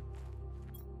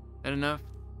that enough?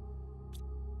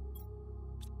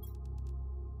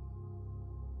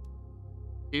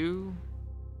 Two.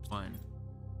 One.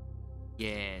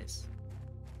 Yes.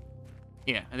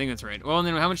 Yeah, I think that's right. Well, and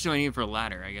then how much do I need for a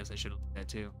ladder? I guess I should have looked at that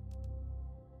too.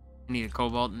 I need a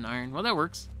cobalt and iron. Well, that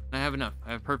works. I have enough.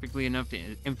 I have perfectly enough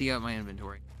to empty out my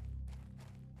inventory.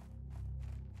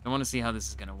 I want to see how this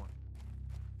is going to work.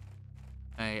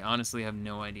 I honestly have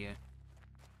no idea.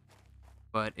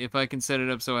 But if I can set it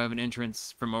up so I have an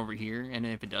entrance from over here, and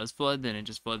if it does flood, then it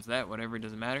just floods that, whatever, it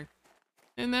doesn't matter.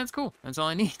 And that's cool. That's all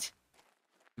I need.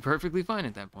 I'm perfectly fine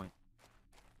at that point.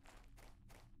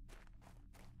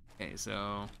 Okay,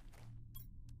 so...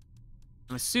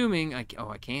 I'm assuming I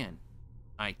can.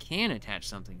 I can attach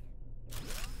something.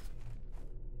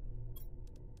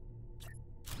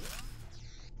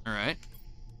 Alright.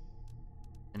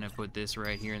 And I put this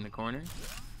right here in the corner.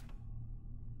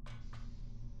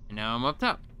 And now I'm up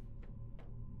top.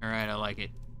 Alright, I like it.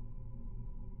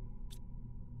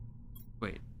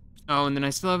 Wait. Oh, and then I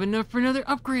still have enough for another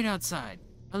upgrade outside.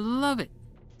 I love it.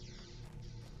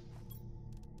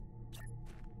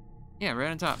 Yeah,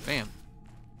 right on top. Bam.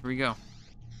 Here we go.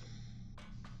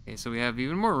 Okay, so we have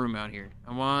even more room out here.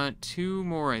 I want 2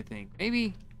 more, I think.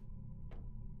 Maybe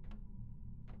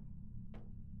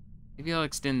I'll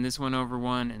extend this one over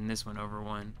one and this one over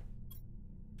one.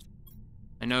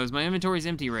 I know my inventory's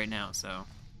empty right now, so.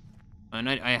 And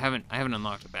I haven't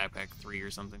unlocked a backpack 3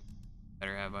 or something.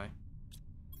 Better have I? Are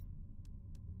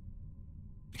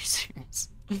you serious?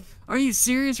 Are you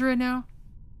serious right now?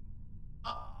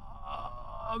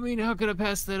 I mean, how could I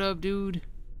pass that up, dude?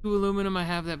 2 aluminum, I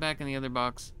have that back in the other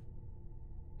box.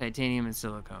 Titanium and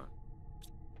silicone.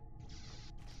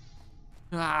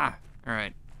 Ah!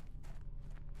 Alright.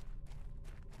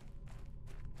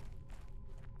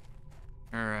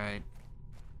 Alright.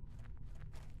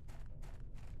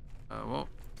 Well,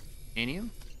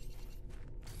 titanium,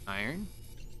 iron,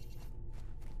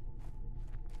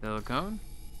 Silicone.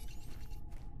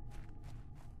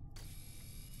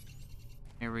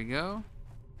 Here we go.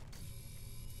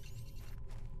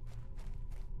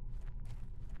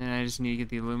 And I just need to get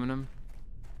the aluminum.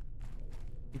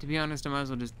 And to be honest, I might as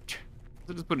well just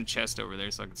put a chest over there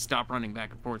so I can stop running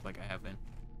back and forth like I have been.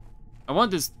 I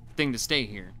want this thing to stay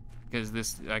here because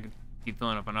this I could keep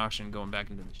filling up on oxygen and going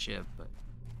back into the ship,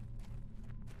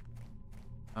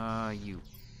 but you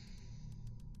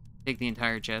take the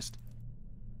entire chest.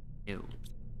 Ew.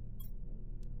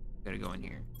 Gotta go in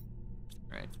here.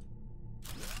 All right.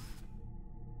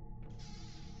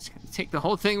 Just gonna take the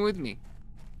whole thing with me.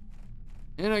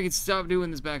 And I can stop doing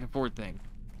this back and forth thing.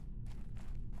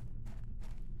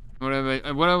 What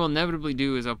I will inevitably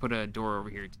do is I'll put a door over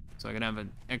here, so I can have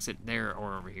an exit there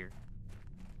or over here.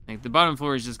 Like the bottom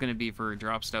floor is just going to be for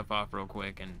drop stuff off real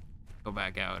quick and go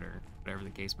back out or whatever the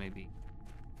case may be.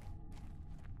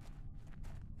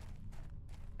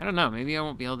 I don't know. Maybe I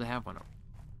won't be able to have one over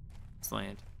this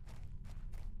land.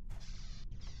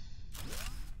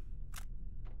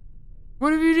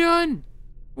 What have you done?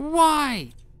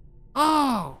 Why?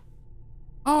 Oh!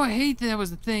 Oh, I hate that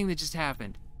was the thing that just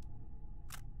happened.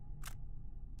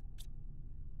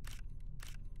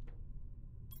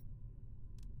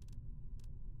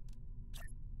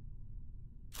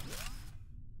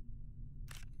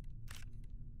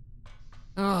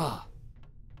 Ugh.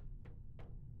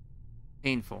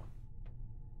 Painful.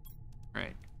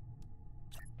 Right.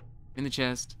 In the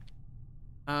chest.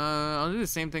 I'll do the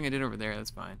same thing I did over there,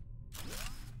 that's fine.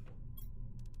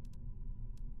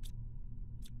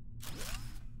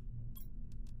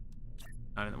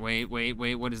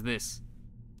 Wait, what is this?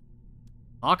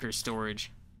 Locker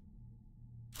storage.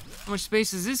 How much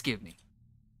space does this give me?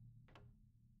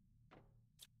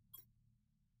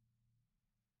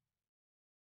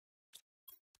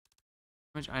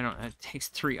 I don't, that takes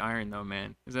 3 iron though,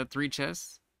 man. Is that 3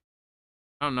 chests?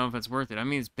 I don't know if it's worth it. I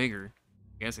mean, it's bigger.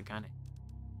 I guess it kind of...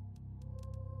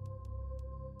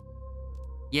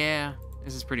 Yeah,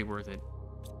 this is pretty worth it.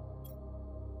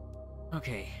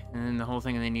 Okay, and then the whole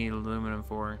thing they need aluminum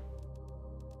for.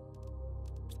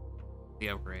 The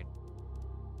upgrade.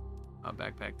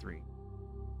 Backpack 3.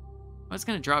 Oh, it's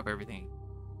gonna drop everything.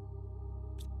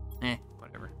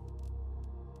 Whatever.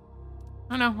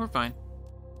 Oh no, we're fine.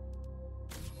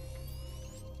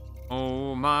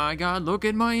 Oh my god, look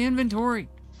at my inventory!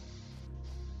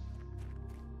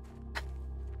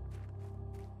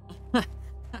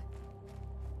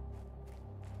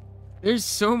 There's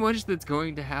so much that's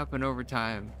going to happen over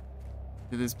time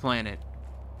to this planet,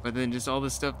 but then just all the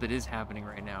stuff that is happening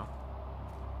right now.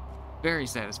 Very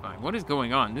satisfying. What is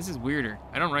going on? This is weirder.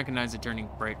 I don't recognize it turning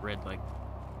bright red like...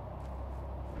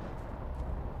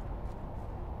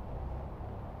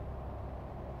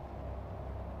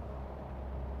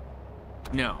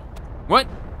 No. What?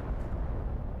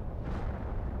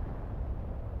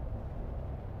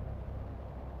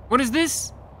 What is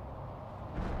this?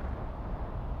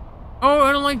 Oh,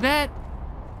 I don't like that.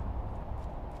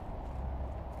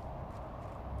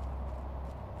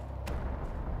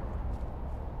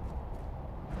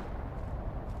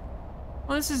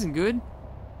 Well, this isn't good.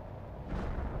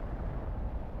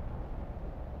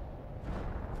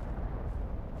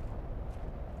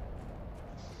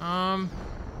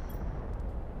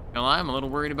 Gonna lie, I'm a little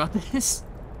worried about this.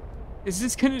 Is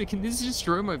this gonna, can this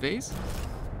destroy my base?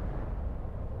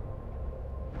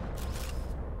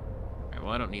 Alright,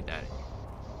 well, I don't need that.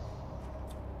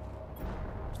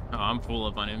 Oh, I'm full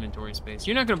up on inventory space.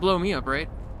 You're not gonna blow me up, right?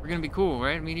 We're gonna be cool,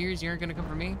 right? Meteors, you aren't gonna come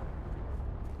for me?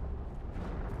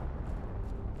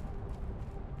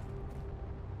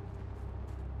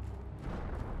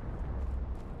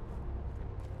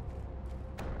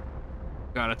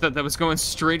 God, I thought that was going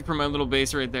straight for my little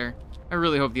base right there. I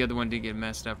really hope the other one didn't get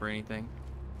messed up or anything.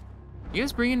 You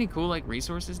guys bring any cool, like,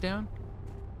 resources down?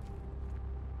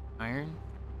 Iron?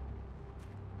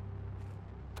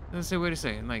 Let's say, wait a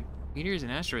second, like, meteors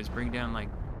and asteroids bring down, like,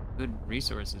 good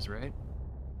resources, right?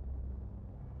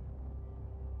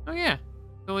 Oh, yeah.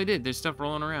 Totally did. There's stuff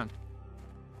rolling around.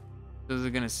 So is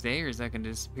it gonna stay or is that gonna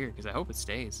disappear? Because I hope it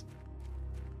stays.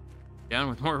 Down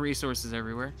with more resources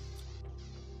everywhere.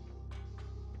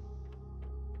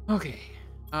 Okay.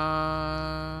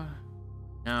 No,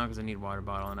 because I need a water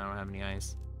bottle and I don't have any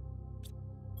ice.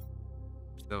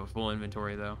 Go full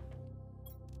inventory though.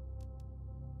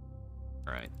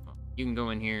 Alright. Well, you can go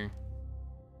in here.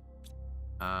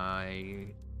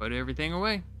 I put everything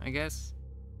away, I guess.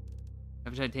 I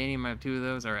have titanium, I have 2 of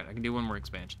those. Alright, I can do 1 more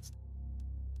expansion.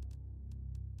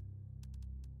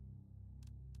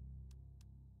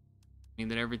 Mean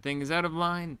that everything is out of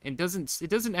line. It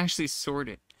doesn't actually sort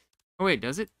it. Oh wait,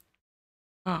 does it?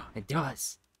 Oh, it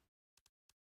does.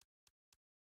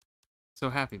 So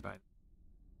happy by it.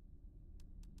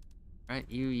 Right,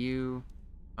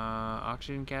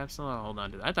 oxygen capsule. I'll hold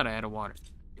on to that. I thought I had a water.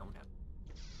 Don't have.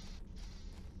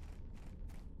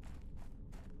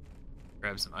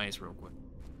 Grab some ice real quick.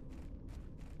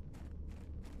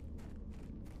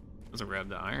 Let's grab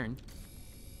the iron.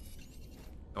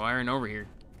 No iron over here.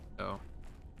 So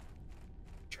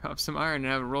drop some iron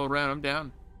and have it roll around. I'm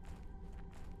down.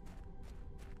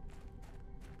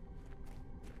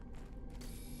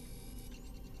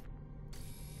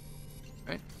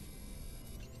 Right.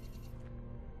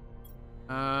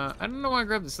 I don't know why I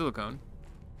grabbed the silicone.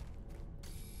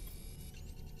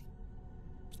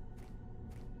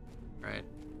 Right.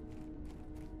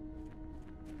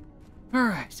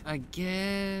 Alright, I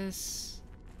guess...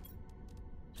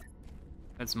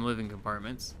 Had some living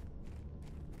compartments.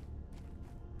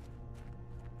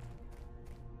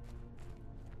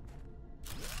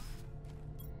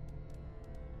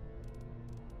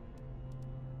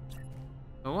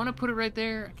 I want to put it right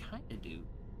there. I kind of do.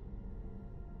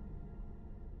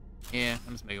 Yeah,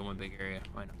 I'm just making one big area.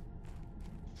 Why not?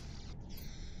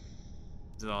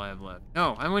 This is all I have left.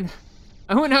 No, I went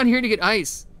out here to get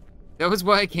ice. That was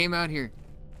why I came out here.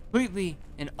 Completely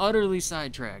and utterly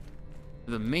sidetracked.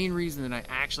 For the main reason that I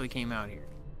actually came out here.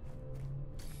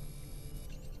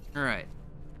 Alright.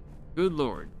 Good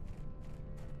lord.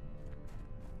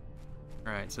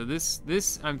 Alright, so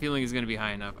this I'm feeling is going to be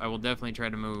high enough. I will definitely try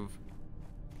to move.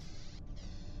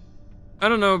 I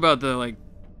don't know about the, like,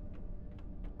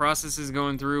 processes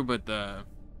going through, but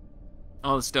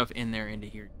all the stuff in there into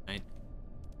here tonight.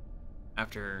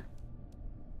 After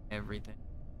everything.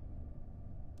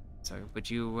 So I can put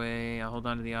you away. I'll hold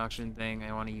on to the oxygen thing.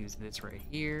 I want to use this right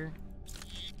here.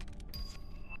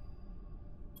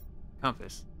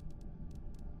 Compass.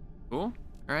 Cool.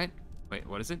 Alright. Wait,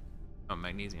 what is it? Oh,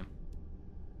 magnesium.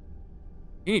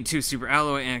 You need 2 super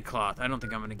alloy and cloth. I don't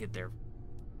think I'm going to get there.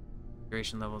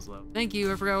 Duration level's low. Thank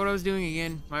you. I forgot what I was doing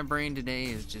again. My brain today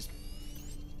is just...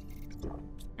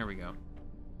 There we go.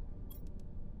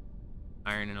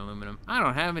 Iron and aluminum. I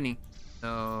don't have any.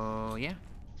 So, yeah.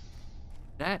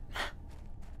 That.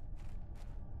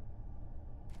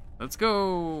 Let's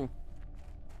go.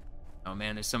 Oh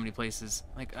man, there's so many places.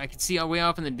 Like, I can see way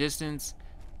off in the distance.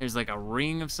 There's like a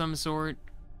ring of some sort.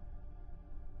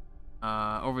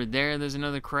 Over there's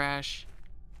another crash.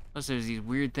 Plus there's these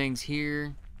weird things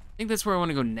here. I think that's where I want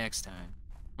to go next time.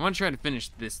 I want to try to finish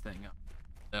this thing up.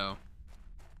 So,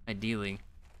 ideally.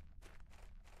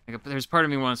 Like, there's part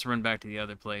of me wants to run back to the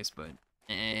other place, but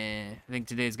I think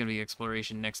today's going to be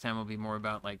exploration. Next time will be more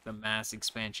about like the mass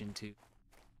expansion to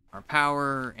our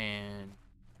power and,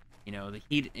 you know, the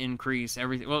heat increase,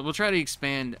 everything. Well, we'll try to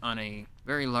expand on a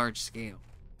very large scale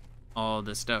all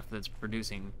the stuff that's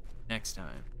producing next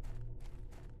time.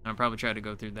 I'll probably try to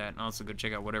go through that and also go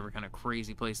check out whatever kind of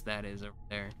crazy place that is over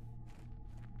there.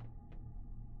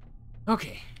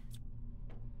 Okay.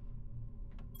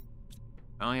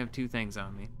 I only have 2 things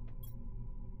on me.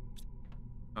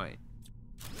 Oh, wait.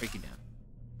 Break you down.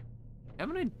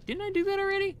 Didn't I do that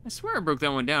already? I swear I broke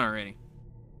that one down already.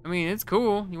 I mean, it's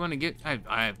cool. You want to get...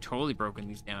 I have totally broken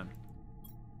these down.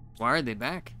 Why are they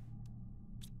back?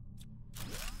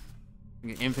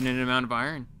 An infinite amount of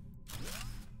iron.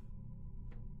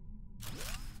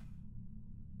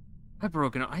 I've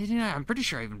broken... I'm pretty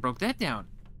sure I even broke that down.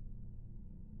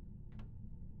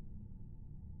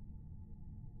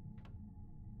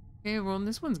 Okay, well,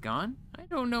 this one's gone. I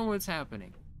don't know what's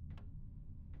happening.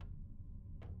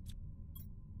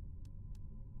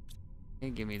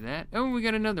 Okay, give me that. Oh, we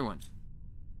got another one.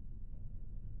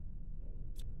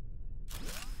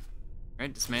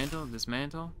 Alright, dismantle,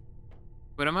 dismantle.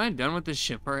 But am I done with this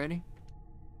ship already?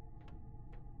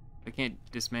 I can't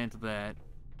dismantle that.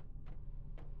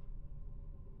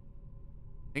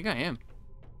 I think I am.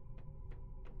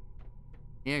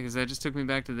 Yeah, because that just took me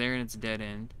back to there and it's a dead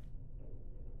end.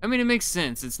 I mean, it makes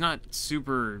sense. It's not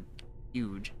super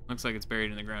huge. Looks like it's buried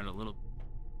in the ground a little.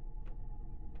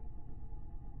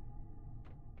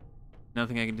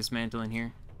 Nothing I can dismantle in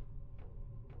here.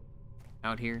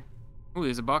 Out here. Ooh,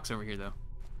 there's a box over here, though.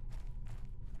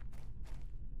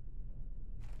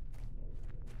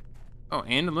 Oh,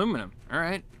 and aluminum.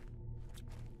 Alright.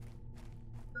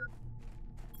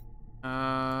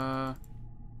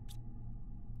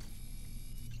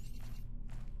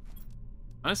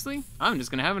 Honestly, I'm just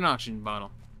gonna have an oxygen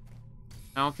bottle.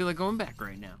 I don't feel like going back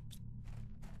right now.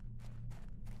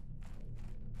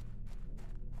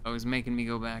 Oh, it's making me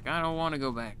go back. I don't want to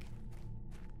go back.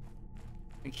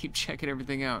 I keep checking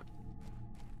everything out.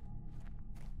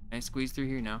 Can I squeeze through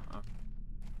here? No. Oh,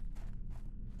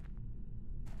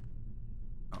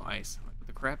 oh ice. What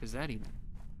the crap is that even?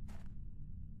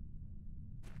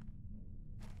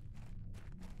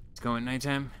 going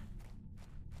nighttime.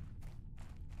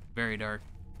 Very dark.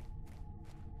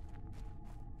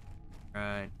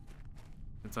 Right.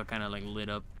 It's all kind of like lit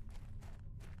up.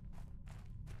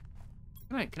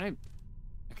 I could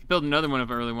build another one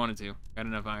if I really wanted to. Got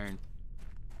enough iron.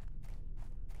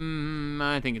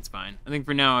 I think it's fine. I think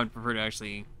for now I'd prefer to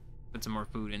actually put some more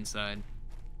food inside.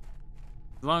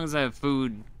 As long as I have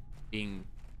food being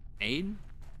made,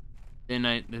 then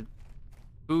the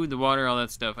food, the water, all that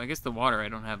stuff. I guess the water, I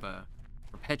don't have a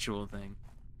perpetual thing.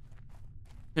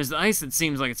 There's the ice that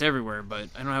seems like it's everywhere, but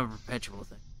I don't have a perpetual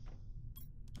thing.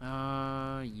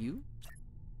 You?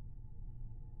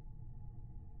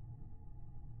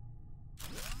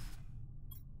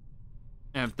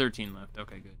 I have 13 left.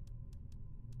 Okay, good.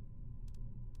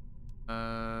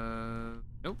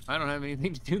 Nope, I don't have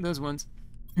anything to do those ones.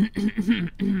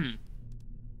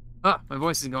 Ah, my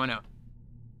voice is going out.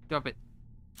 Drop it.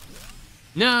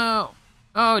 No!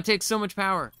 Oh, it takes so much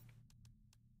power.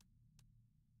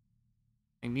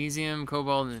 Magnesium,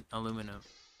 cobalt, and aluminum.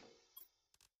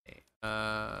 Okay,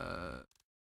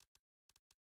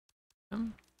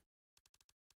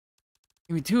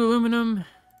 give me 2 aluminum,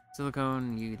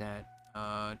 silicone, you that.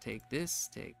 Take this,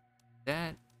 take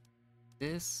that,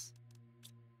 this.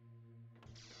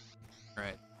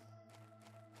 Alright.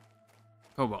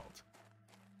 Cobalt.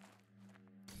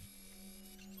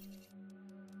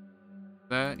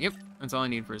 Yep, that's all I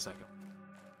need for a second.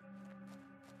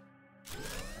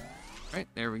 Alright,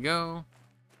 there we go.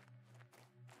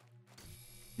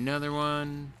 Another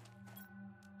one.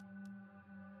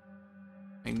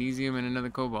 Magnesium and another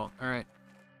cobalt. Alright.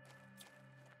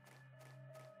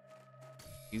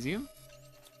 Magnesium?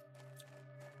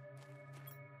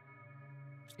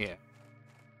 Yeah.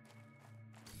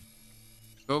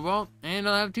 Cobalt, and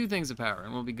I'll have 2 things of power,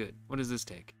 and we'll be good. What does this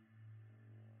take?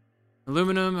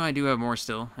 Aluminum, I do have more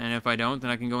still, and if I don't,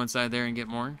 then I can go inside there and get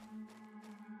more.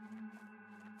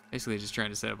 Basically just trying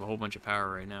to set up a whole bunch of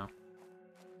power right now.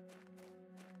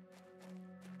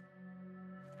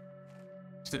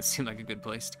 Doesn't seem like a good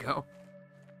place to go.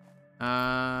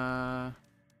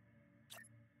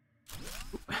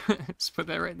 Just put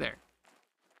that right there.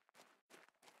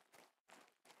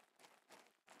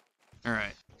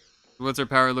 Alright. What's our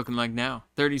power looking like now?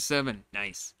 37.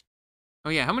 Nice. Oh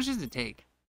yeah, how much does it take?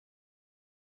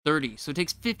 30. So it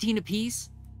takes 15 apiece?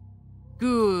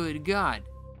 Good God.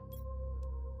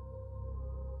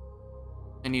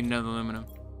 I need another aluminum.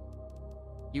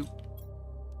 You.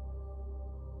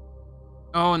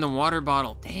 Oh, and the water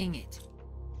bottle. Dang it.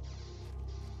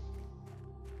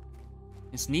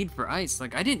 This need for ice.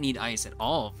 Like, I didn't need ice at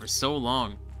all for so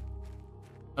long.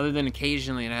 Other than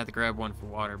occasionally I had to grab one for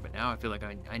water, but now I feel like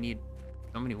I need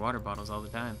so many water bottles all the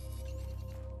time.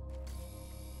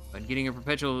 But getting a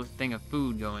perpetual thing of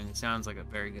food going sounds like a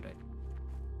very good idea.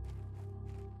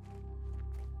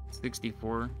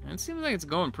 64. And it seems like it's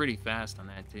going pretty fast on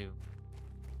that too.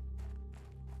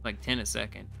 Like 10 a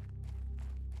second.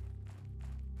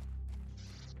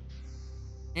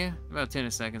 Yeah, about 10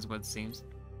 a second is what it seems.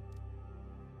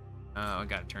 Oh, I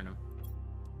gotta turn them.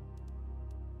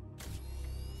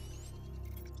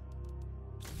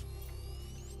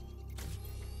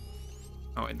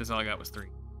 Oh wait, that's all I got was 3.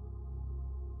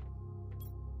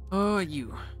 Oh,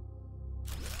 you.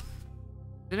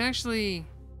 It actually...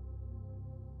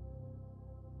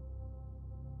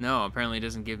 No, apparently it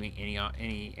doesn't give me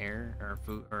any air or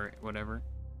food or whatever.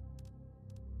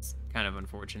 It's kind of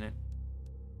unfortunate.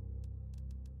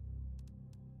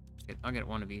 I'll get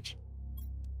one of each.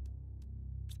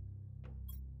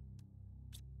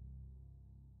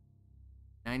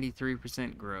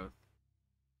 93% growth.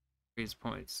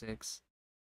 3.6.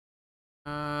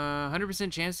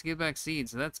 100% chance to give back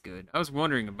seeds, so that's good. I was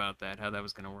wondering about that, how that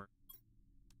was gonna work.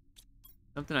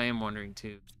 Something I am wondering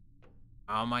too.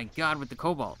 Oh my God, with the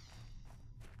cobalt.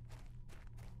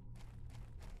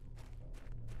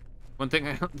 One thing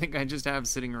I don't think I just have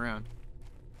sitting around.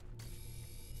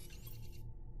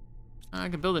 I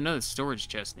can build another storage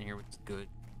chest in here, which is good.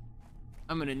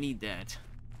 I'm gonna need that.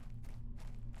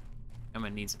 I'm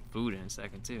gonna need some food in a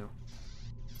second too.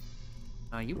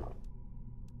 You.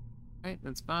 Right,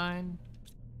 that's fine.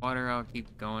 Water, I'll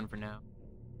keep going for now.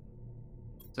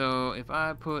 So if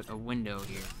I put a window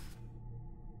here.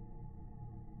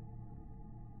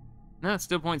 No, it's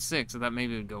still 0.6, so that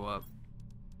maybe would go up.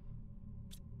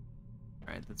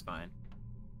 Alright, that's fine.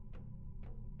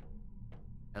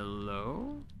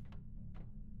 Hello?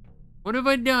 What have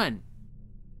I done?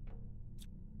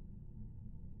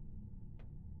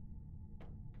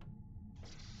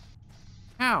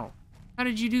 How? How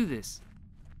did you do this?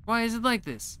 Why is it like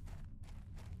this?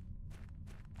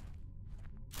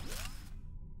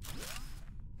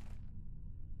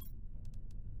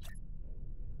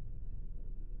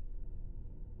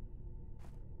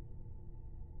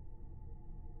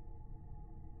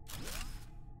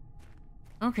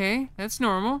 Okay, that's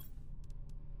normal.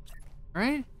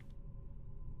 Right?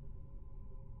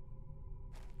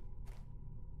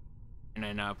 Can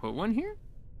I not put one here?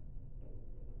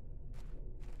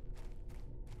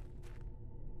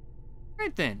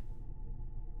 Right then.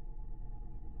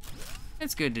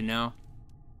 That's good to know.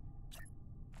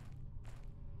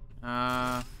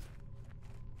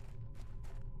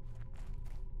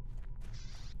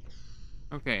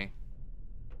 Okay.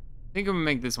 I think I'm gonna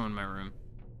make this one my room.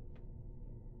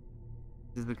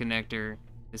 This is the connector.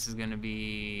 This is gonna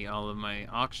be all of my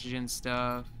oxygen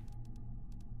stuff.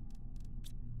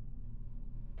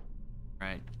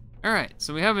 Right. Alright,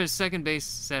 so we have a second base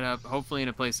set up, hopefully in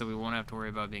a place that we won't have to worry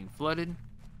about being flooded.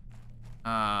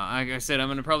 Like I said, I'm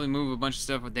gonna probably move a bunch of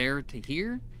stuff there to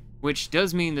here, which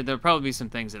does mean that there'll probably be some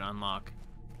things that unlock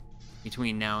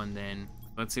between now and then.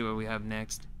 Let's see what we have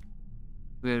next.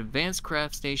 We have advanced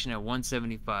craft station at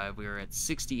 175. We are at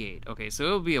 68. Okay, so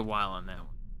it'll be a while on that one.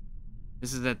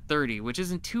 This is at 30, which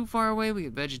isn't too far away. We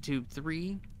get Vegetube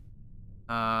 3.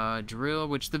 Drill,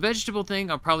 which the vegetable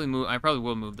thing, I probably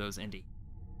will move those into.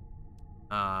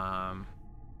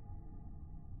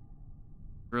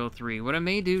 Drill 3. What I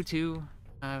may do too,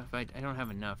 if I don't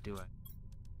have enough, do I?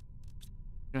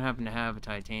 I don't happen to have a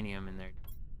titanium in there.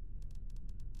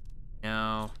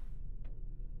 No.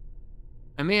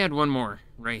 I may add one more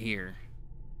right here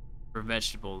for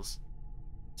vegetables.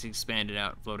 To expand it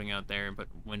out, floating out there, and put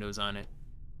windows on it,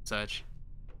 such.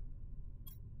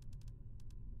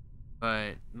 But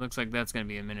it looks like that's going to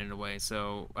be a minute away,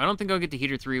 so I don't think I'll get to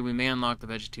Heater 3. We may unlock the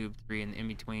Vegetube 3 in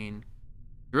between.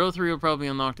 Drill 3 will probably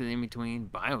unlock it in between.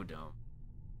 Biodome.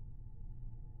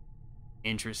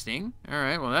 Interesting.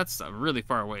 Alright, well that's really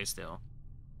far away still.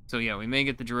 So yeah, we may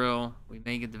get the drill, we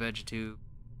may get the Vegetube,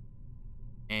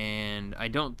 and I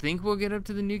don't think we'll get up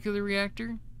to the nuclear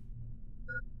reactor,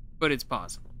 but it's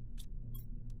possible.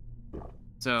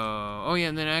 So, oh yeah,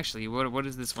 and then actually, what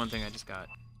is this one thing I just got?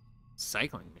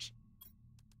 Cycling machine.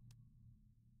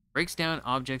 Breaks down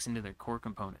objects into their core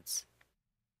components.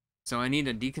 So I need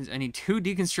 2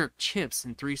 deconstruct chips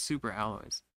and 3 super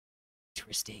alloys.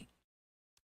 Interesting.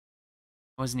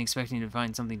 Wasn't expecting to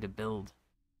find something to build.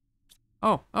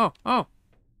 Oh. I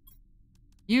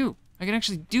can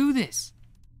actually do this.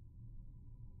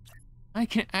 I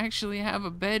can actually have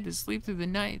a bed to sleep through the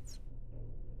nights.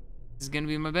 This is gonna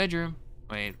be my bedroom.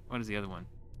 Wait, what is the other one?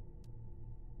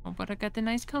 Oh, but I got the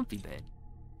nice comfy bed.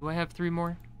 Do I have 3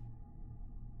 more?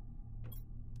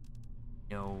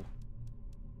 No.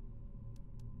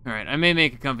 Alright, I may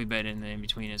make a comfy bed in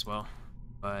between as well.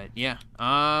 But yeah,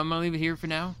 I'm gonna leave it here for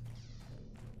now.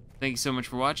 Thank you so much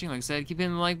for watching. Like I said, keep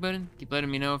hitting the like button. Keep letting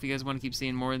me know if you guys want to keep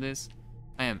seeing more of this.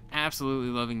 I am absolutely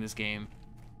loving this game.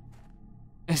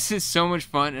 This is so much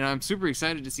fun, and I'm super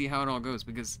excited to see how it all goes,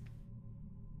 because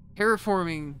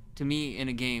terraforming, to me, in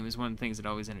a game is one of the things that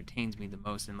always entertains me the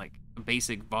most in, like, a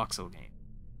basic voxel game.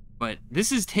 But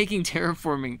this is taking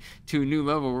terraforming to a new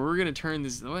level where we're going to turn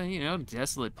this, well, you know,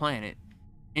 desolate planet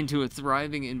into a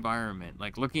thriving environment.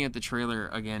 Like, looking at the trailer,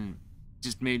 again,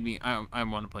 just made me, I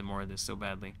want to play more of this so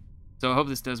badly. So I hope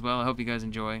this does well. I hope you guys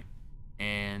enjoy,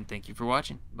 and thank you for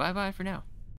watching. Bye-bye for now.